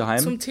jetzt Naming.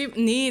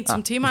 geheim?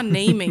 Zum Thema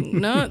Naming.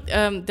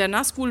 Ne? Der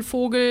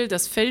Nazgul-Vogel,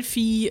 das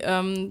Fellvieh,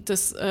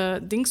 das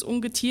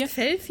Dingsungetier.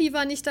 Fellvieh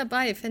war nicht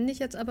dabei, fände ich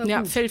jetzt aber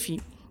Ja, gut.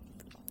 Fellvieh.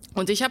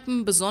 Und ich habe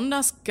einen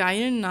besonders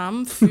geilen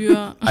Namen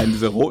für. Einen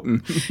dieser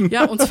roten.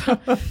 Ja, und zwar.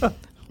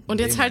 Und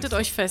jetzt haltet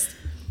euch fest.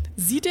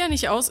 Sieht der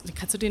nicht aus?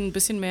 Kannst du den ein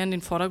bisschen mehr in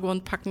den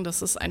Vordergrund packen? Das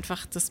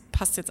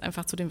passt jetzt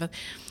einfach zu dem.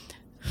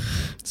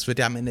 Das wird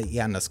ja am Ende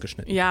eher anders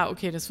geschnitten. Ja,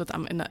 okay, das wird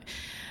am Ende.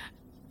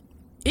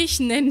 Ich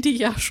nenne die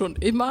ja schon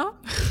immer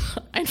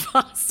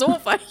einfach so,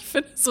 weil ich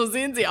finde, so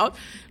sehen sie aus.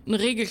 Ein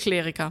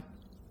Regelkleriker.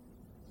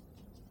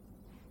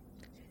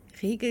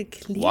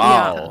 Regelkleriker.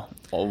 Wow.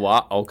 Oh,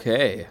 wow,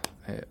 okay.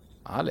 Hey,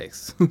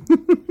 Alex.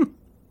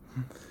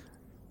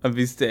 Und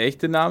wie ist der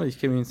echte Name? Ich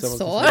kenne mich nicht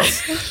so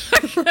aus.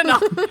 Genau.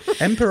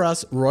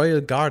 Emperor's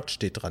Royal Guard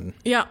steht dran.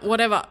 Ja,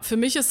 whatever. Für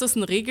mich ist das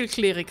ein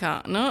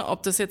Regelkleriker. Ne?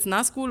 Ob das jetzt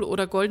Nazgul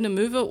oder Goldene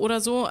Möwe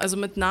oder so. Also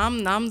mit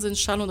Namen sind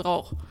Schall und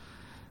Rauch.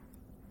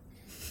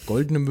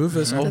 Goldene Möwe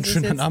ist auch ein Das ist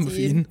schöner jetzt Name für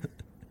die- ihn.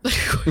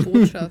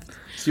 Botschaft.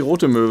 Das ist die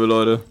rote Möwe,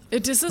 Leute.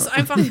 Das ist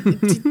einfach,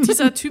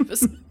 dieser Typ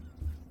ist,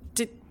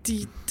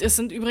 das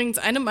sind übrigens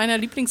eine meiner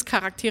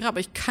Lieblingscharaktere,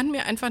 aber ich kann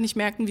mir einfach nicht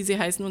merken, wie sie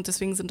heißen und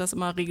deswegen sind das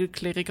immer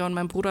Regelkleriker und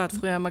mein Bruder hat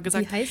früher immer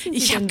gesagt, Wie heißen sie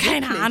ich habe denn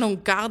keine wirklich?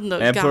 Ahnung, Garde.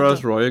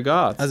 Emperor's Royal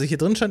Guard. Also hier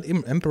drin stand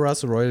eben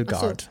Emperor's Royal Ach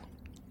so. Guard.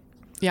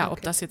 Ja,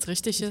 ob das jetzt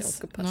richtig Nicht ist,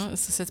 aufgepasst. ne?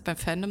 Ist das jetzt beim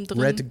Fandom drin?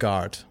 Red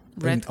Guard.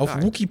 Red Auf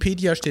Guard.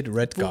 Wikipedia steht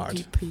Red Guard.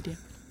 Wikipedia.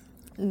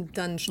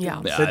 Dann stimmt.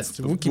 Ja. Ja, Willst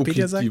du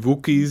Wikipedia sagen? die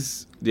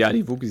Wookies,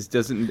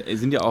 das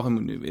sind ja auch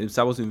im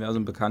Star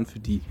Wars-Universum bekannt für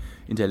die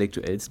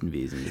intellektuellsten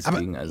Wesen.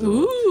 Deswegen,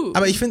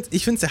 Aber ich find's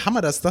der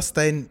Hammer, dass das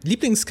dein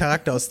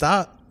Lieblingscharakter aus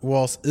Star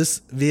Wars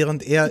ist,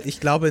 während er, ich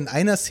glaube, in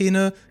einer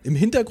Szene im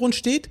Hintergrund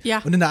steht Ja.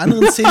 und in der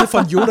anderen Szene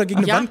von Yoda gegen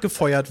eine Ja. Wand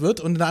gefeuert wird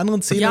und in der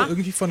anderen Szene Ja.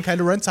 irgendwie von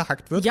Kylo Ren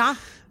zerhackt wird. Ja.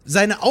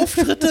 Seine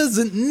Auftritte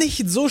sind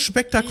nicht so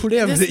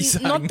spektakulär, Das würde ich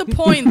ist sagen. not the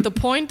point. The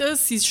point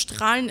ist, sie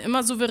strahlen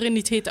immer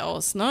Souveränität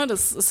aus. Ne?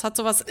 Das hat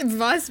sowas.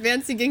 Was,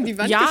 während sie gegen die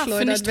Wand Ja, geschleudert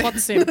finde ich werden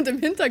trotzdem. und im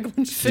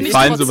Hintergrund Die Finde ich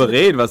fallen trotzdem.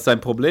 souverän, was ist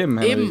dein Problem,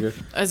 Eben. Henrike?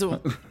 Also,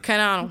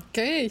 keine Ahnung.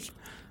 Okay, ich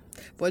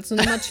wollte es nur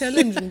nochmal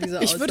challengen, diese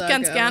Aussage. Ich würde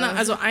ganz gerne, aber-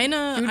 also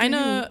eine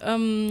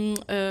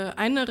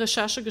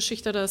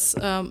Recherchegeschichte, das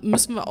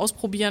müssen wir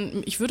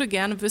ausprobieren. Ich würde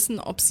gerne wissen,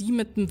 ob sie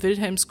mit dem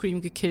Wilhelm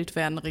Scream gekillt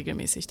werden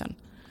regelmäßig dann.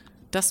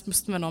 Das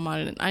müssten wir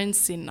nochmal in allen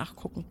Szenen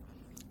nachgucken.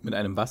 Mit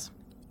einem was?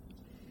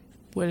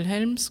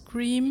 Wilhelm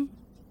Scream.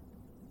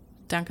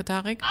 Danke,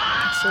 Tarek.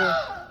 So.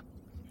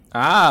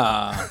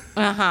 Ah,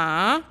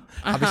 Aha.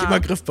 Habe ich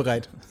immer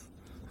griffbereit.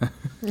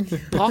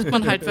 Braucht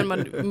man halt, wenn man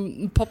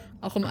einen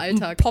Auch im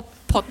Alltag.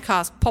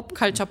 Pop-Podcast,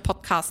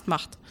 Pop-Culture-Podcast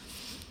macht.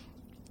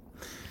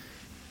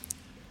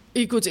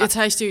 Gut, jetzt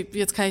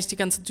kann ich die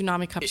ganze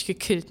Dynamik habe ich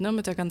gekillt, ne,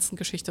 mit der ganzen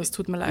Geschichte. Es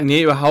tut mir leid.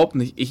 nee, überhaupt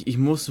nicht. Ich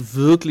muss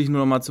wirklich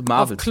nur noch mal zu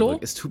Marvel Auf Klo? zurück.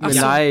 Es tut Ach mir so.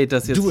 leid,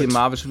 dass jetzt Do hier it.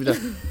 Marvel schon wieder...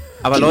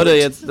 Aber Leute,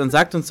 jetzt, dann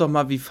sagt uns doch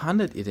mal, wie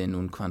fandet ihr denn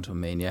nun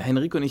Quantumania?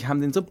 Henrike und ich haben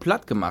den so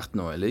platt gemacht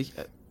neulich.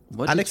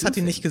 Alex hat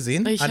ihn nicht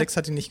gesehen. Ich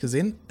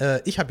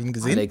Ich habe ihn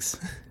gesehen. Alex.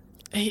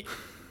 Ey,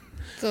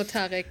 So,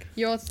 Tarek,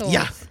 your thoughts.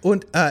 Ja,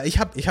 und ich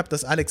hab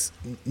das Alex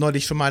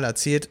neulich schon mal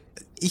erzählt.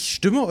 Ich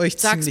stimme euch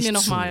Sag's ziemlich mir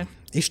zu. noch mal.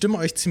 Ich stimme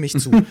euch ziemlich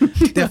zu.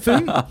 Der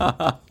Film,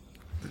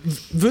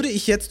 würde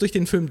ich jetzt durch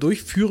den Film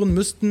durchführen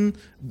müssten,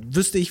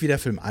 wüsste ich, wie der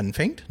Film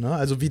anfängt. Ne?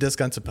 Also wie das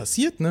Ganze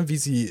passiert, ne? Wie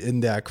sie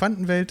in der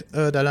Quantenwelt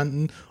da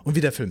landen und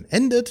wie der Film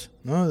endet.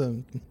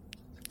 Ne?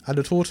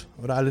 Alle tot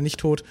oder alle nicht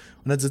tot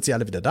und dann sind sie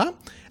alle wieder da.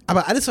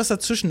 Aber alles, was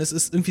dazwischen ist,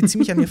 ist irgendwie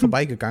ziemlich an mir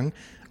vorbeigegangen.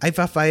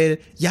 Einfach weil,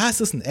 ja, es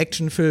ist ein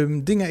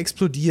Actionfilm, Dinge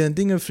explodieren,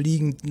 Dinge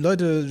fliegen,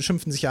 Leute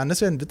schimpfen sich an, es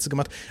werden Witze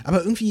gemacht.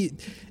 Aber irgendwie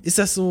ist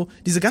das so,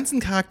 diese ganzen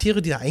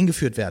Charaktere, die da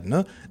eingeführt werden,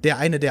 ne? Der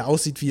eine, der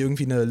aussieht wie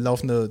irgendwie eine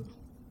laufende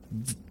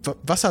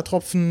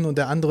Wassertropfen und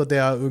der andere,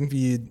 der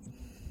irgendwie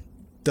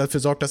dafür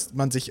sorgt, dass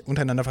man sich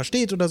untereinander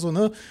versteht oder so,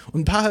 ne?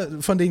 Und ein paar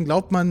von denen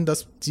glaubt man,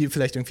 dass die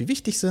vielleicht irgendwie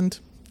wichtig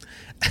sind.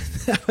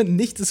 Aber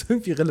nichts ist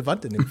irgendwie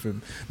relevant in dem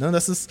Film. Ne,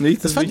 das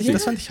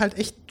fand ich halt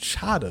echt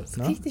schade.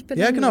 Ne? richtig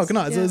Ja, belanglos,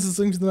 genau. Also ja. es ist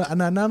irgendwie so eine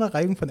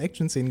Aneinanderreihung von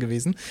Action-Szenen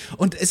gewesen.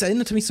 Und es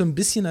erinnerte mich so ein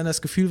bisschen an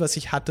das Gefühl, was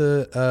ich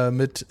hatte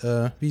mit,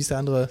 wie hieß der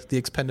andere? The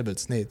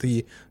Expendables. Nee,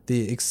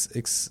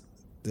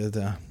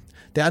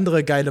 der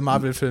andere geile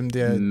Marvel-Film,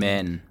 der.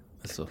 Man.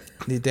 Achso.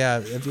 Nee,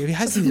 der. Wie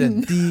heißen die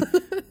denn?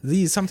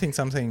 The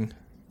Something.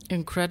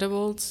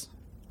 Incredibles,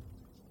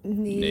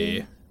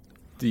 Nee.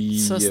 Die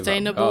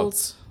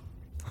Sustainables.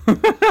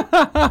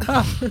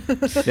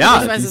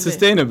 Ja, Ich weiß die es nicht.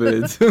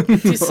 Sustainables.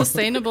 Die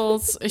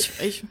Sustainables,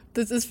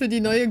 Das ist für die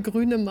neue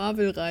grüne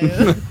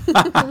Marvel-Reihe.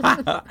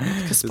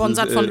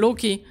 gesponsert Das ist, von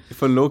Loki.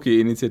 Von Loki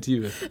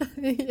Initiative.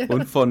 Ja.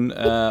 Und vom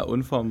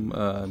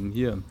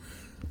hier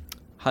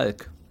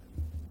Hulk.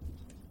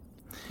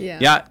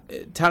 Ja,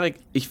 Tarek,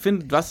 ich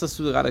finde, was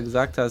du gerade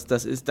gesagt hast,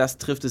 das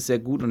trifft es sehr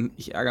gut und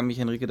ich ärgere mich,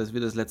 Henrike, dass wir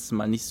das letzte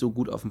Mal nicht so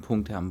gut auf den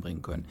Punkt haben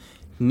bringen können.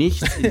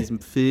 Nichts in diesem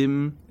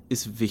Film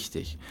ist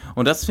wichtig.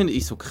 Und das finde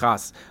ich so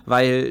krass,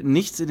 weil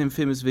nichts in dem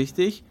Film ist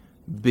wichtig,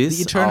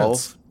 bis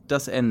auf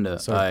das Ende.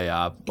 Sorry.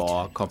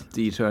 Komm,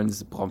 die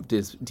Eternals,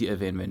 die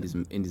erwähnen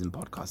wir in diesem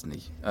Podcast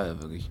nicht.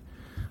 Wirklich.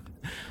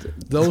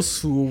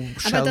 Those who Aber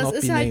shall das not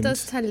ist be halt named.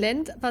 das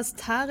Talent, was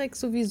Tarek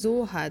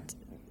sowieso hat.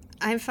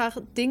 Einfach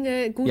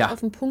Dinge gut Ja.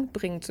 auf den Punkt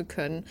bringen zu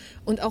können.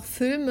 Und auch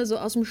Filme so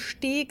aus dem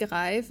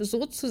Stegreif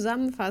so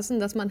zusammenfassen,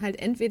 dass man halt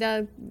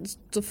entweder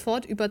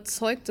sofort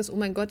überzeugt ist, oh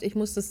mein Gott, ich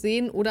muss das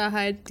sehen, oder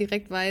halt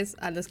direkt weiß,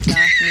 alles klar,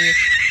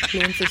 nee,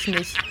 lohnt sich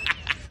nicht.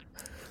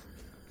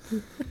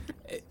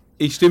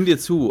 Ich stimme dir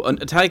zu.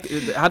 Und Tarek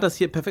hat das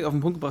hier perfekt auf den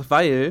Punkt gebracht,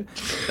 weil,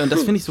 und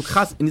das finde ich so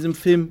krass, in diesem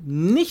Film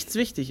nichts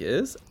wichtig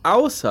ist,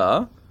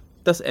 außer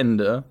das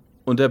Ende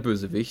und der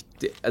Bösewicht,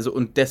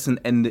 und dessen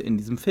Ende in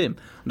diesem Film.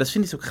 Und das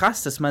finde ich so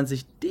krass, dass man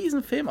sich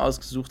diesen Film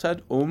ausgesucht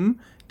hat, um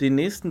den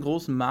nächsten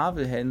großen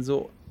Marvel-Helden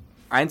so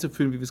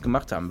einzuführen, wie wir es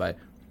gemacht haben. Weil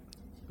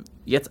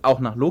jetzt auch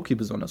nach Loki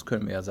besonders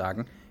können wir ja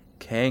sagen,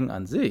 Kang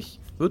an sich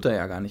wird da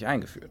ja gar nicht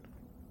eingeführt.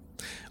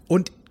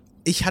 Und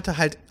ich hatte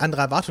halt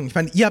andere Erwartungen. Ich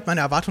meine, ihr habt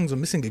meine Erwartungen so ein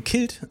bisschen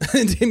gekillt,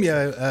 indem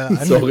ihr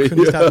Sorry.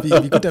 angekündigt habt,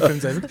 wie gut der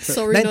Film sein wird.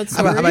 Sorry, Nein, not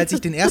sorry. aber als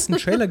ich den ersten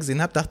Trailer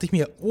gesehen habe, dachte ich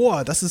mir,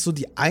 oh, das ist so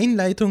die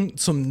Einleitung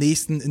zum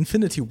nächsten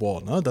Infinity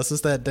War. Ne? Das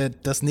ist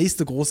das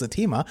nächste große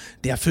Thema.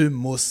 Der Film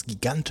muss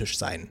gigantisch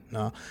sein.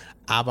 Ne?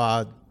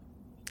 Aber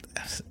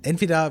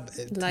entweder,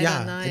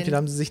 Leider nein. entweder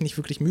haben sie sich nicht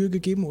wirklich Mühe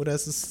gegeben oder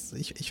es ist,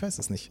 ich weiß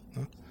es nicht.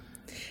 Ne?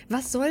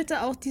 Was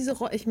sollte auch diese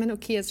Rolle, ich meine,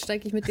 okay, jetzt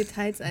steige ich mit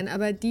Details ein,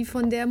 aber die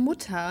von der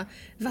Mutter,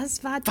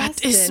 was war das Was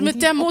denn? ist mit Die-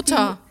 der ob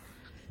Mutter?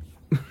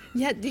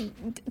 Ja,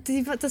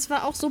 das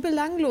war auch so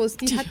belanglos.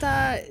 Die hat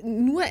da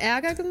nur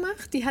Ärger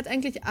gemacht. Die hat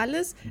eigentlich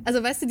alles,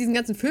 also weißt du, diesen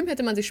ganzen Film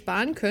hätte man sich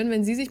sparen können,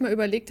 wenn sie sich mal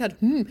überlegt hat,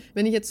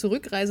 wenn ich jetzt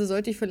zurückreise,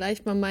 sollte ich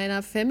vielleicht mal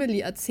meiner Family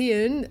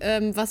erzählen,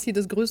 was hier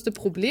das größte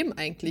Problem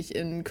eigentlich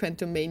in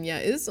Quantumania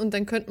ist, und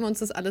dann könnten wir uns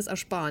das alles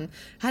ersparen.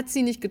 Hat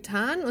sie nicht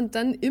getan, und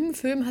dann im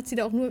Film hat sie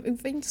da auch nur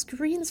irgendwelche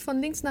Screens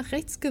von links nach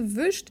rechts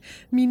gewischt,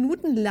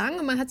 minutenlang,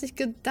 und man hat sich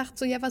gedacht,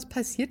 so, ja, was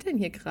passiert denn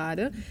hier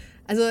gerade?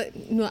 Also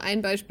nur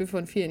ein Beispiel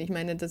von vielen. Ich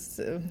meine,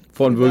 das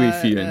von wirklich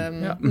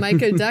vielen. Ja.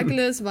 Michael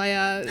Douglas war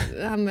ja,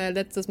 haben wir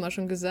letztes Mal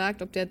schon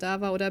gesagt, ob der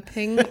da war oder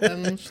Peng.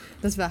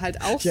 Das war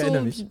halt auch so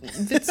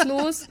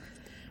witzlos.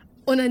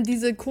 Und dann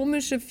diese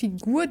komische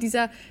Figur,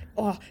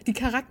 die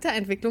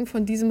Charakterentwicklung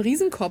von diesem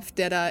Riesenkopf,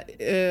 der da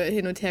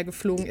hin und her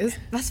geflogen ist.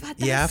 Was war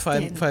das Ja, vor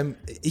denn? allem,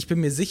 ich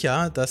bin mir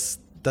sicher, dass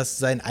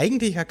sein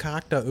eigentlicher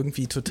Charakter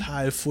irgendwie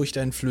total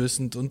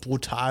furchteinflößend und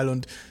brutal,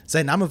 und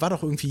sein Name war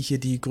doch irgendwie hier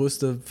die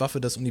größte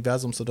Waffe des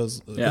Universums oder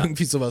so,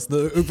 irgendwie sowas, ne?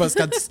 Irgendwas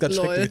ganz, ganz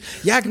Schreckliches.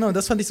 Ja, genau,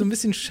 das fand ich so ein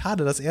bisschen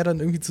schade, dass er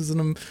dann irgendwie zu so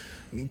einem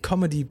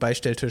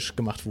Comedy-Beistelltisch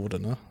gemacht wurde,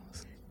 ne?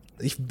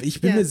 Ich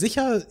bin mir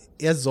sicher,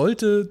 er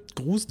sollte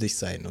gruselig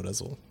sein oder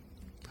so.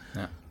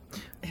 Ja.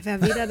 Er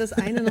war weder das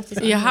eine noch das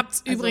andere. Ihr habt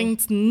es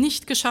übrigens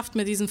nicht geschafft,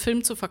 mir diesen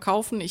Film zu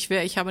verkaufen. Ich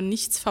habe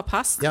nichts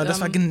verpasst. Ja,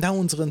 das war genau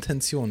unsere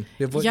Intention.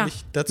 Wir wollten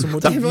dich dazu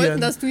motivieren. Wir wollten,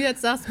 dass du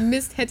jetzt sagst,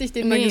 Mist, hätte ich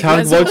den mal gesehen.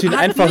 Tarek wollte ihn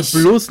einfach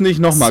bloß nicht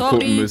nochmal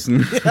gucken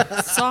müssen.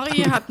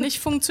 Sorry, hat nicht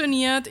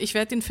funktioniert. Ich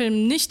werde den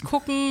Film nicht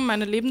gucken,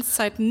 meine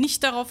Lebenszeit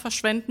nicht darauf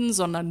verschwenden,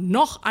 sondern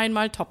noch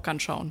einmal Top Gun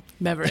schauen.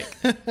 Maverick.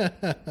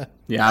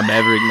 Ja,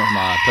 Maverick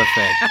nochmal.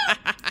 Perfekt.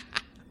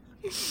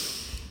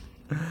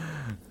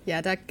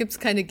 Ja, da gibt es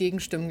keine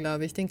Gegenstimmen,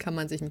 glaube ich. Den kann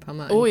man sich ein paar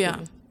Mal angucken. Oh ja.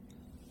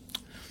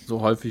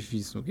 So häufig, wie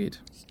es nur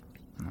geht.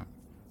 Ja.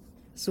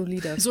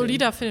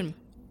 Solider Film.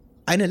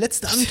 Eine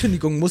letzte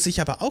Ankündigung muss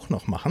ich aber auch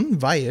noch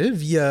machen, weil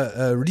wir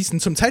releasen,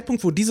 zum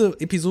Zeitpunkt, wo diese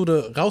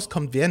Episode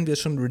rauskommt, werden wir es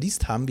schon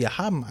released haben. Wir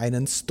haben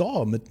einen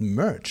Store mit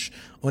Merch,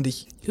 und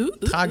ich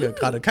trage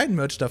gerade kein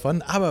Merch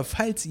davon, aber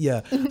falls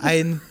ihr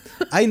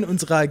einen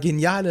unserer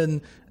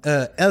genialen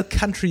Elk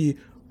Country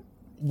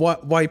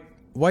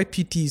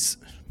YPTs,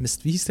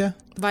 Mist, wie hieß der?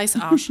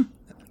 Weißarsch.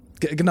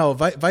 Genau,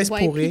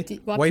 Weißporé,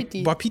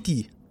 Wapiti.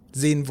 Wapiti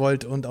sehen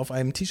wollt und auf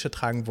einem T-Shirt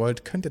tragen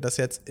wollt, könnt ihr das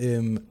jetzt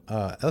im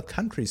Elk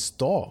Country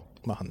Store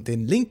machen.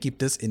 Den Link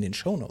gibt es in den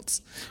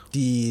Shownotes.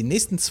 Die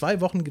nächsten 2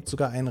 Wochen gibt es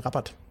sogar einen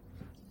Rabatt.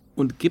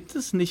 Und gibt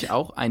es nicht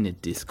auch eine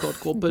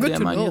Discord-Gruppe, der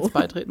man jetzt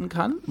beitreten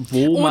kann?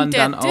 Wo man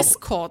dann auch. Und der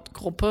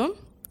Discord-Gruppe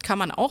kann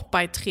man auch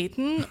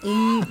beitreten,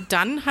 um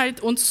dann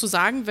halt uns zu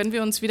sagen, wenn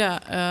wir uns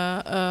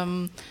wieder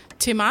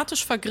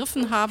thematisch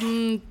vergriffen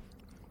haben.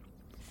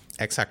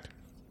 Exakt.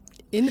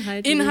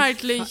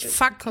 Inhaltlich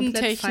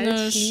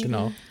faktentechnisch.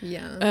 Genau.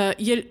 Ja.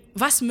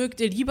 Was mögt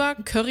ihr lieber,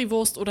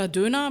 Currywurst oder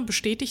Döner?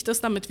 Bestätigt das,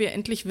 damit wir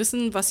endlich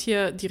wissen, was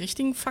hier die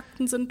richtigen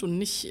Fakten sind und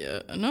nicht,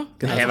 ne?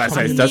 Genau. Hey, was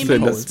heißt das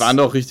denn? Das waren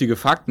doch richtige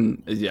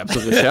Fakten. Ich habe so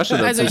Recherche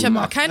dazu Also ich habe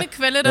gemacht. keine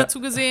Quelle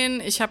dazu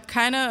gesehen. Ich habe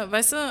keine,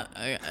 weißt du,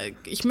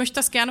 ich möchte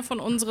das gerne von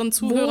unseren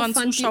Zuhörern,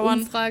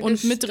 Zuschauern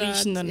und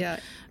Mitriechenden. Ja.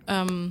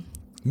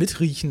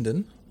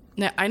 Mitriechenden?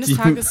 Ne, eines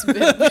Tages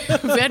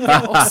werden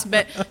wir auch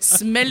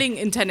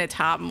Smelling-Internet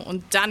haben,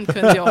 und dann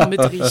könnt ihr auch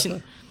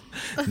mitriechen.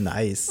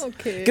 Nice.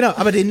 Okay. Genau,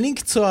 aber den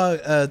Link zur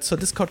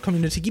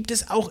Discord-Community gibt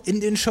es auch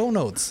in den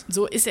Shownotes.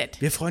 So ist es.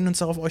 Wir freuen uns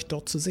darauf, euch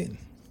dort zu sehen.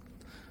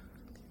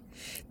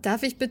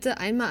 Darf ich bitte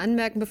einmal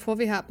anmerken, bevor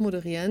wir hier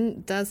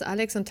abmoderieren, dass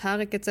Alex und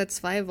Tarek jetzt seit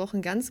 2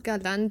 Wochen ganz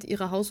galant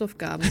ihre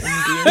Hausaufgaben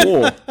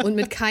umgehen und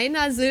mit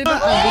keiner Silbe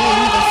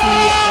erwähnen,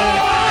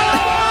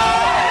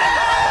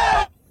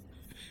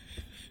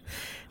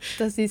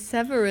 dass sie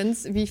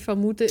Severance, wie ich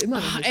vermute, immer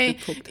noch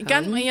nicht geguckt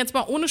haben. Jetzt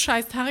mal ohne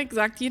Scheiß, Tarek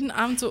sagt jeden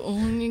Abend so,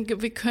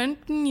 wir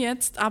könnten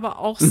jetzt aber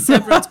auch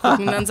Severance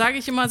gucken. Und dann sage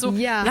ich immer so,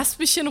 lasst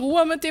mich in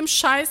Ruhe mit dem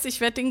Scheiß,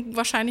 ich werde den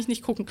wahrscheinlich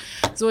nicht gucken.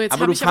 So, jetzt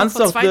aber du fandst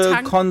doch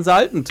The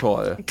Consultant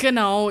toll.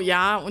 Genau,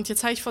 ja. Und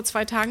jetzt habe ich vor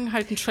 2 Tagen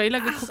halt einen Trailer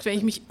geguckt, wenn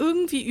ich mich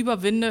irgendwie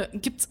überwinde.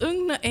 Gibt es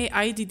irgendeine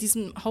AI, die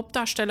diesem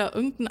Hauptdarsteller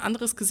irgendein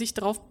anderes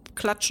Gesicht drauf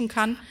klatschen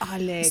kann?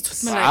 Alex, es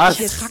tut mir leid,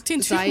 ich trag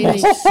den Typen sei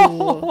nicht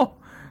so.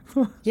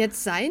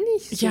 Jetzt sei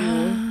nicht so. Ja.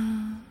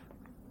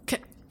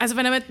 Also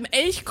wenn er mit einem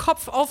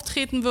Elchkopf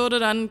auftreten würde,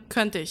 dann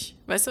könnte ich,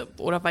 weißt du?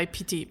 Oder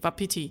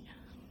Wapiti.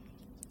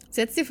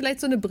 Setz dir vielleicht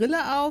so eine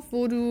Brille auf,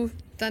 wo du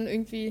dann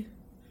irgendwie...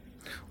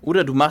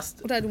 Oder du machst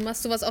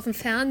sowas auf dem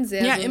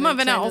Fernseher. Ja, so immer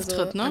wenn er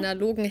auftritt, so ne?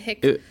 analogen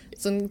Heck,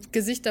 so ein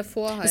Gesicht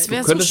davor halt. Es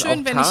wäre so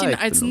schön, wenn ich ihn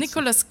als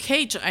Nicolas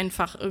Cage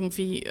einfach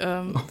irgendwie,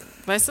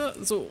 weißt du,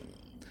 so...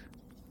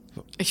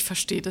 Ich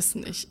verstehe das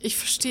nicht.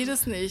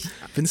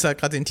 Vince hat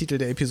gerade den Titel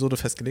der Episode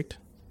festgelegt.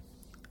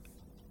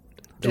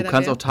 Du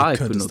kannst auch Tarek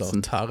benutzen.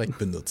 benutzen. Tarek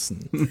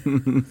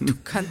benutzen. Du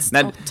kannst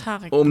auch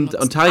Tarek benutzen.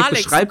 Und Tarek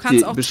Alex,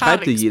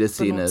 beschreibt dir jede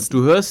Szene.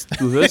 Du hörst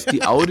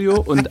die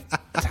Audio und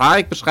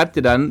Tarek beschreibt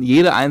dir dann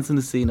jede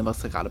einzelne Szene, was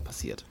da gerade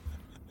passiert.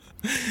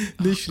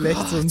 Nicht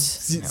schlecht, so ein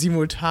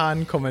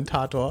simultanen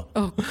Kommentator.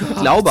 Oh Gott.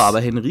 Ich glaube aber,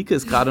 Henrike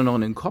ist gerade noch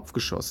in den Kopf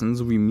geschossen,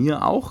 so wie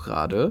mir auch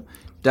gerade,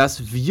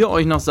 dass wir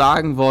euch noch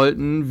sagen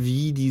wollten,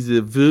 wie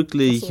diese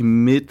wirklich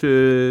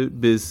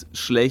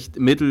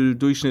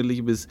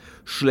mitteldurchschnittliche bis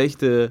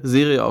schlechte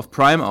Serie auf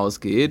Prime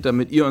ausgeht,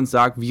 damit ihr uns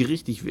sagt, wie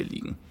richtig wir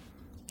liegen.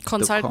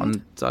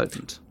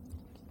 Consultant.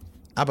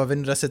 Aber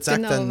wenn du das jetzt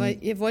sagst, dann... weil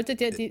ihr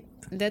wolltet ja die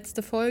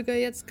letzte Folge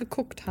jetzt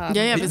geguckt haben.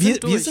 Ja,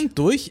 wir sind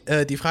durch.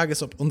 Die Frage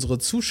ist, ob unsere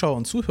Zuschauer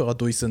und Zuhörer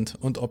durch sind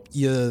und ob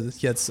ihr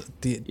jetzt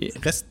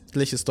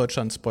restliches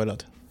Deutschland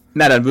spoilert.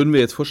 Na, dann würden wir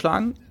jetzt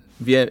vorschlagen,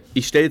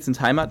 ich stelle jetzt einen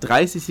Timer,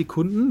 30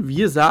 Sekunden,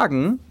 wir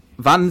sagen,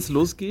 wann es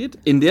losgeht.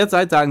 In der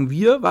Zeit sagen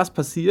wir, was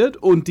passiert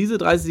und diese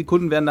 30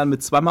 Sekunden werden dann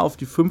mit zweimal auf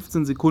die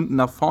 15 Sekunden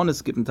nach vorne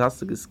skippen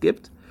Taste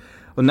geskippt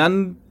und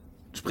dann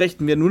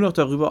sprechen wir nur noch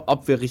darüber,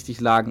 ob wir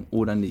richtig lagen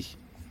oder nicht.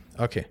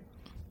 Okay.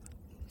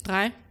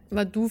 3.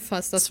 Aber du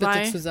fasst das 2,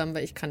 bitte zusammen,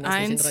 weil ich kann das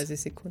nicht in 30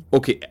 Sekunden.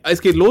 Okay,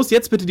 es geht los,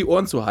 jetzt bitte die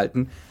Ohren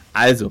zuhalten.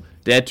 Also,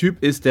 der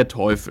Typ ist der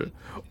Teufel.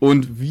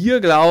 Und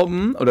wir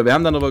glauben, oder wir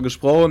haben dann darüber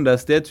gesprochen,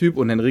 dass der Typ,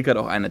 und Henrike hat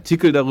auch einen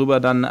Artikel darüber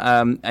dann,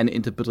 eine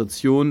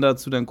Interpretation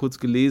dazu dann kurz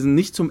gelesen,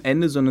 nicht zum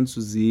Ende, sondern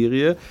zur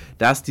Serie,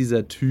 dass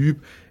dieser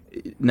Typ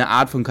eine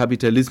Art von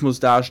Kapitalismus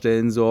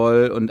darstellen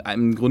soll und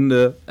im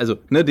Grunde, also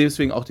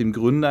deswegen auch dem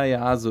Gründer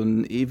ja so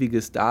ein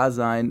ewiges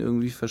Dasein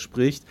irgendwie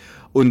verspricht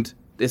und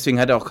deswegen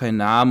hat er auch keinen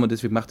Namen und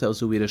deswegen macht er auch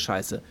so weirde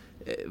Scheiße,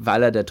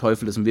 weil er der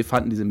Teufel ist und wir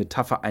fanden diese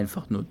Metapher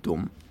einfach nur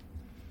dumm.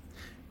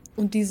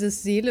 Und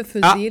dieses Seele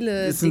für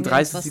Seele, es sind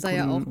 30 was Sekunden.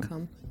 da ja auch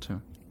kam.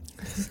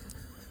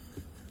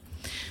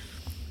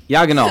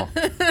 Ja, genau.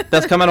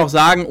 Das kann man auch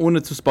sagen,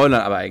 ohne zu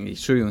spoilern, aber eigentlich.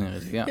 Entschuldigung,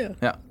 Henrike.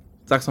 Ja.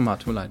 Sag's nochmal,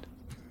 tut mir leid.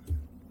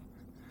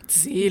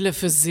 Seele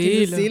für Dieses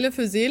Seele. Seele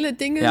für Seele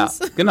Dingens.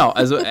 Ja, genau.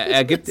 Also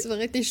er gibt. Das war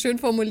richtig schön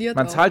formuliert.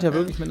 Man zahlt ja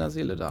wirklich mit einer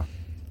Seele da.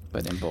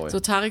 Bei dem Boy. So,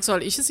 Tarek,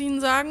 soll ich es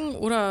Ihnen sagen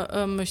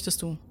oder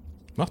möchtest du?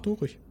 Mach du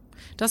ruhig.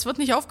 Das wird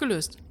nicht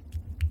aufgelöst.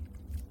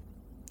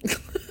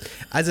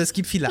 Also es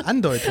gibt viele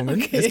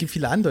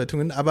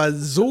Andeutungen, aber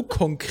so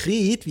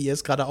konkret, wie ihr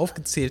es gerade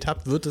aufgezählt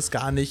habt, wird es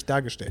gar nicht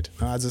dargestellt.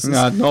 Also es ist,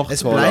 Das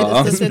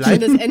ist jetzt schon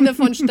das Ende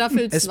von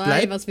Staffel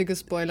 2, was wir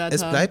gespoilert haben.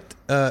 Es bleibt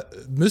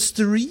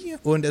Mystery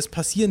und es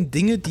passieren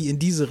Dinge, die in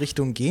diese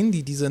Richtung gehen,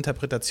 die diese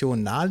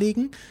Interpretation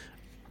nahelegen.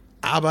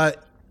 Aber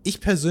ich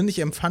persönlich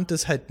empfand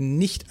es halt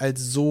nicht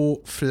als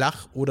so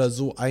flach oder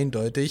so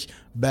eindeutig.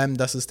 Bam,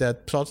 das ist der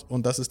Plot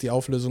und das ist die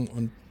Auflösung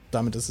und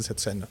damit ist es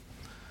jetzt zu Ende.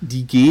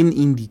 Die gehen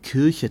in die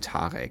Kirche,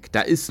 Tarek.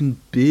 Da ist ein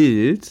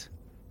Bild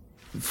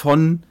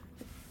von,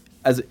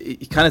 also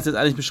ich kann es jetzt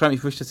eigentlich beschreiben,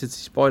 ich möchte das jetzt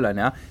nicht spoilern,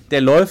 ja.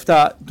 Der läuft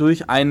da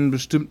durch einen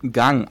bestimmten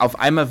Gang. Auf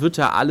einmal wird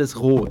da alles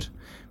rot.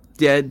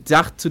 Der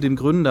sagt zu dem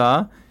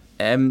Gründer,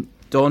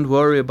 don't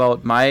worry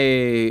about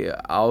my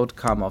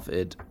outcome of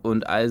it.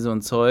 Und all so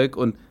ein Zeug.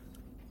 Und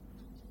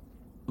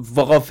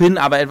woraufhin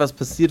aber etwas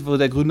passiert, wo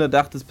der Gründer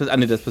dachte, das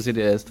passiert in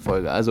der ersten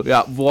Folge. Also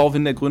ja,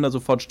 woraufhin der Gründer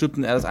sofort stirbt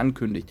und er das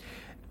ankündigt.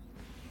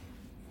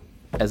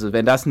 Also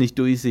wenn das nicht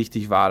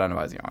durchsichtig war, dann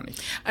weiß ich auch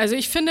nicht. Also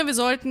ich finde, wir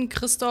sollten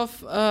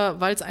Christoph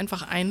Waltz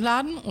einfach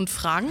einladen und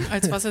fragen,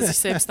 als was er sich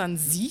selbst dann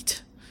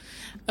sieht.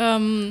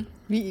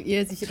 Wie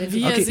er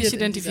sich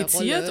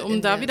identifiziert,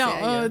 um da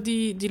wieder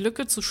die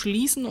Lücke zu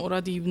schließen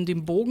oder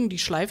den Bogen, die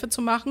Schleife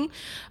zu machen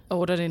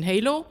oder den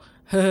Halo.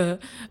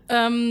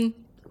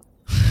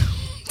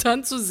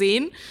 Dann zu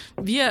sehen,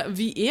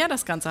 wie er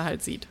das Ganze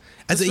halt sieht.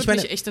 Also das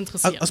würde mich echt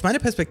interessieren. Aus meiner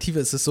Perspektive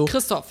ist es so,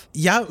 Christoph.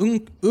 Ja,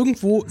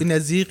 irgendwo in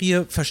der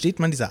Serie versteht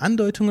man diese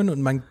Andeutungen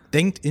und man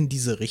denkt in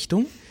diese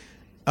Richtung.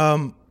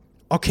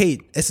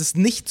 Okay, es ist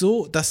nicht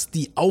so, dass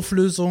die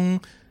Auflösung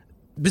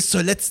bis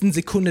zur letzten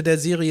Sekunde der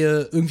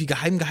Serie irgendwie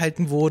geheim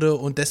gehalten wurde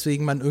und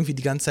deswegen man irgendwie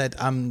die ganze Zeit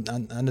an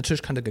der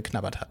Tischkante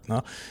geknabbert hat.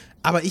 Ne?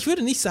 Aber ich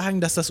würde nicht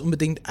sagen, dass das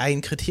unbedingt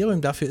ein Kriterium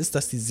dafür ist,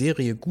 dass die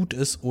Serie gut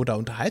ist oder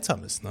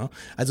unterhaltsam ist. Ne?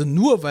 Also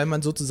nur, weil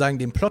man sozusagen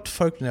dem Plot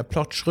folgt und der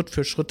Plot Schritt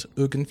für Schritt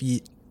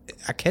irgendwie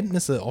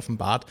Erkenntnisse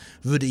offenbart,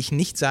 würde ich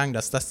nicht sagen,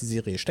 dass das die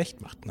Serie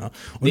schlecht macht. Ne?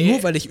 Und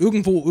nur weil ich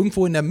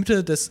irgendwo in der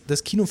Mitte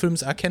des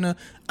Kinofilms erkenne,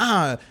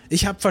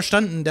 ich habe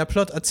verstanden, der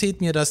Plot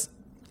erzählt mir, dass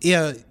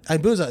er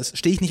ein Böser ist,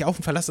 stehe ich nicht auf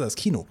und verlasse das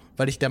Kino,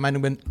 weil ich der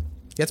Meinung bin,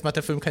 jetzt macht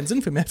der Film keinen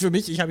Sinn mehr für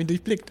mich, ich habe ihn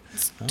durchblickt.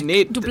 Ja?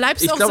 Nee, du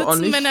bleibst auch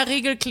sitzen, wenn der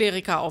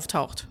Regelkleriker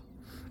auftaucht.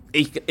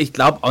 Ich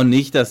glaube auch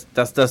nicht, dass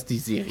das die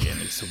Serie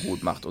nicht so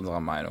gut macht, unserer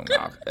Meinung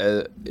nach.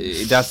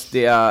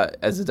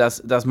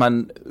 Dass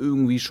man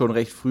irgendwie schon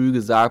recht früh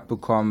gesagt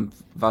bekommt,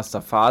 was da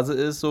Phase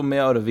ist, so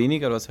mehr oder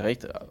weniger. Du hast ja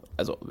recht.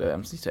 Also, wir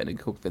haben es nicht zu Ende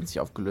geguckt. Wenn es nicht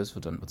aufgelöst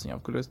wird, dann wird es nicht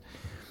aufgelöst.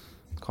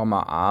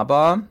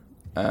 Aber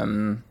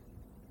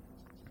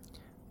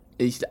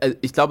ich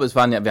glaube,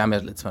 wir haben ja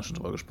letztes Mal schon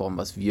drüber gesprochen,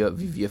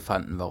 wie wir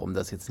fanden, warum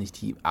das jetzt nicht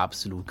die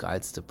absolut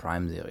geilste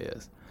Prime-Serie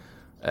ist.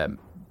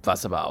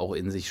 Was aber auch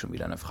in sich schon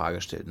wieder eine Frage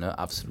stellt, ne?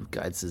 Absolut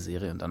geilste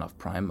Serie und dann auf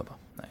Prime, aber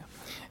naja.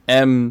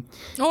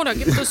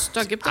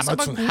 Da gibt es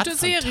aber gute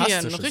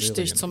Serien, richtig,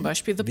 Serien. Zum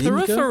Beispiel The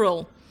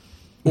Peripheral.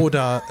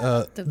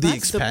 Oder The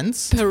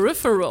Expanse. The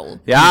Peripheral.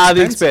 Ja,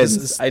 The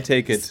Expanse, I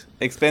take it.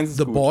 Expanse ist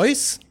The gut.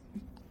 Boys.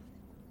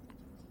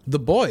 The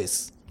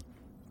Boys.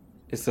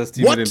 Ist das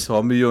die What? mit dem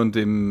Zombie und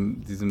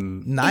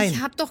diesem... Nein.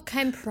 Ich hab doch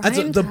kein Prime.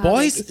 Also The Tarek.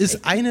 Boys Ich-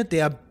 ist eine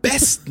der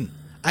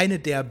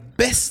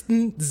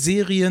besten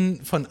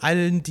Serien von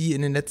allen, die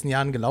in den letzten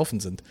Jahren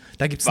gelaufen sind.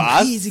 Da gibt es einen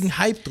Was? riesigen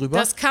Hype drüber.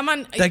 Das kann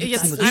man Da gibt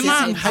es jetzt einen einmal,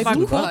 riesigen Hype aber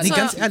drüber. kurzer, Nee,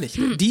 ganz ehrlich,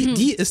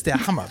 die ist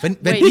der Hammer. Wenn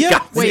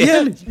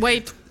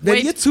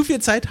Wait, ihr zu viel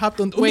Zeit habt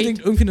und unbedingt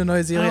irgendwie eine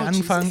neue Serie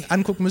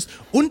angucken müsst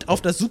und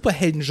auf das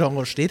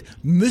Superhelden-Genre steht,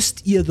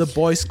 müsst ihr The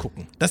Boys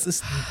gucken. Das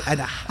ist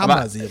eine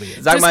Hammer-Serie.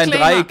 Sag mal in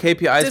 3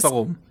 Disclaimer. KPIs,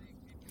 warum.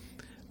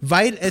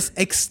 Weil es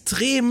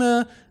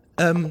extreme,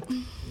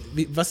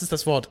 was ist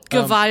das Wort?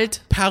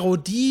 Gewalt.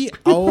 Parodie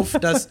auf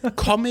das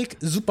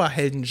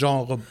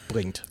Comic-Superhelden-Genre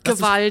bringt. Das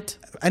Gewalt.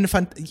 ist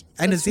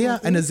eine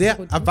sehr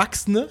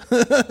erwachsene,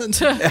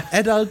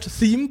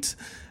 adult-themed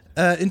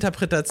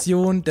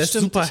Interpretation des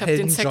Stimmt, ich hab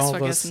den Sex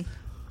Superhelden-Genres.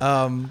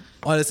 vergessen.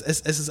 Und es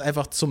ist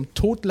einfach zum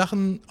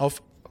Totlachen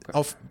auf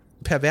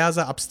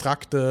perverse,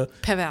 abstrakte,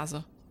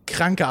 Perverse.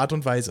 kranke Art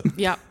und Weise.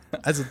 Ja.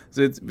 Also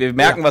So jetzt, wir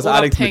merken, was oder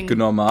Alex Peng.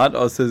 mitgenommen hat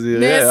aus der Serie.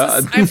 Nee, es ja.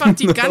 ist einfach,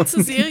 die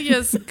ganze Serie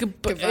ist,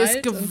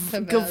 Gewalt und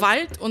pervers.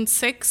 Gewalt und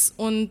Sex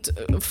und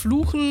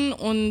Fluchen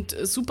und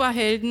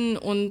Superhelden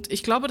und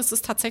ich glaube, das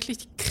ist tatsächlich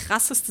die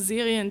krasseste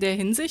Serie in der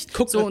Hinsicht.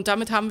 Guckt So, mal. und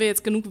damit haben wir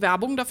jetzt genug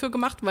Werbung dafür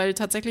gemacht, weil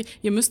tatsächlich,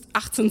 ihr müsst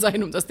 18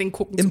 sein, um das Ding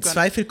gucken zu im können.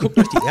 Zweifel guckt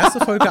euch die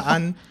erste Folge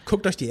an.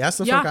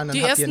 Ja, Dann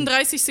die habt ihr ersten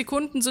 30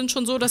 Sekunden sind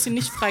schon so, dass sie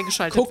nicht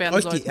freigeschaltet Guckt werden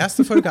euch sollten. die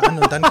erste Folge an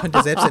und dann könnt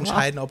ihr selbst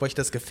entscheiden, ob euch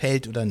das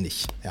gefällt oder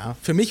nicht. Ja?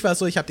 Für mich war es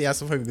so, ich habe die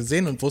erste Folge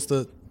gesehen und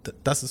wusste,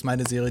 das ist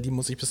meine Serie, die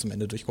muss ich bis zum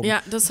Ende durchgucken. Ja,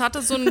 das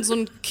hatte so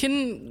ein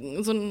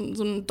Kinn, so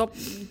ein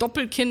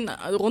Doppelkinn,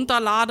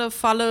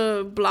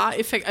 Runterladefalle,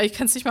 Bla-Effekt. Ich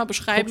kann es nicht mal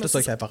beschreiben. Guckt es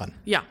euch einfach an.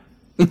 Ja.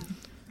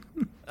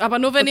 Aber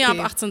nur wenn ihr ab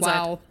Okay, 18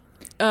 wow.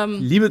 seid.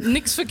 Liebe-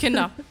 Nix für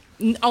Kinder.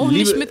 Auch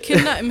nicht mit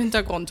Kindern im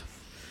Hintergrund.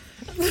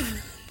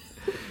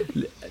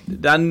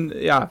 Dann,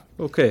 ja,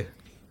 okay.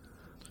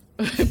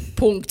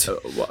 Punkt.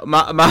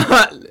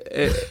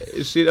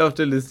 Steht auf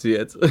der Liste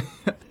jetzt.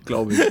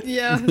 Glaube ich.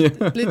 Ja,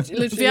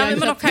 Wir haben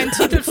immer noch keinen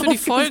Titel für die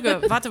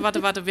Folge. Warte. Wir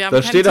haben Das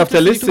keinen steht auf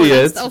Titel der für die Liste Folge.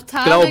 jetzt, auch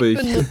Tarek glaube ich.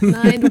 benutzen.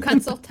 Nein, du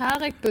kannst auch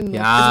Tarek benutzen. Du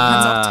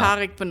kannst Ja. auch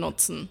Tarek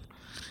benutzen.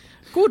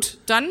 Gut,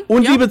 dann.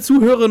 Und ja. liebe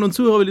Zuhörerinnen und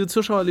Zuhörer, liebe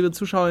Zuschauer, liebe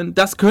Zuschauerinnen,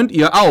 das könnt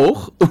ihr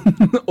auch.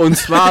 Und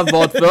zwar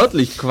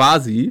wortwörtlich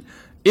quasi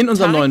in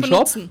unserem Tarek neuen Shop.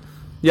 benutzen.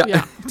 Ja,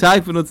 Ja.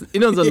 Tarek benutzen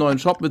in unserem neuen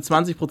Shop mit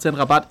 20%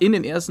 Rabatt in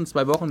den ersten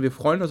 2 Wochen. Wir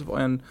freuen uns auf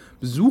euren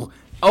Besuch.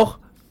 Auch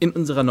in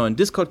unserer neuen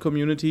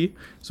Discord-Community.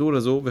 So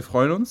oder so, wir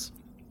freuen uns.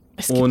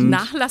 Es gibt und-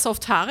 Nachlass auf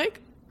Tarek?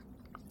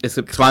 Es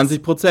gibt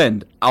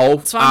 20%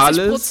 auf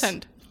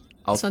 20%.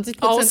 alles.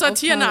 20% Außer auf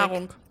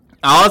Tiernahrung.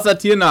 Außer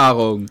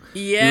Tiernahrung.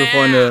 Yeah. Liebe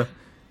Freunde,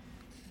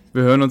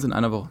 wir hören uns in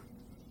einer Woche.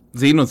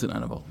 Sehen uns in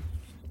einer Woche.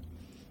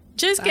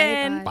 Tschüss, Tarek.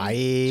 Gen.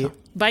 Bye,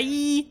 Bye.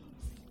 Bye.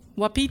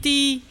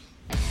 Wapiti.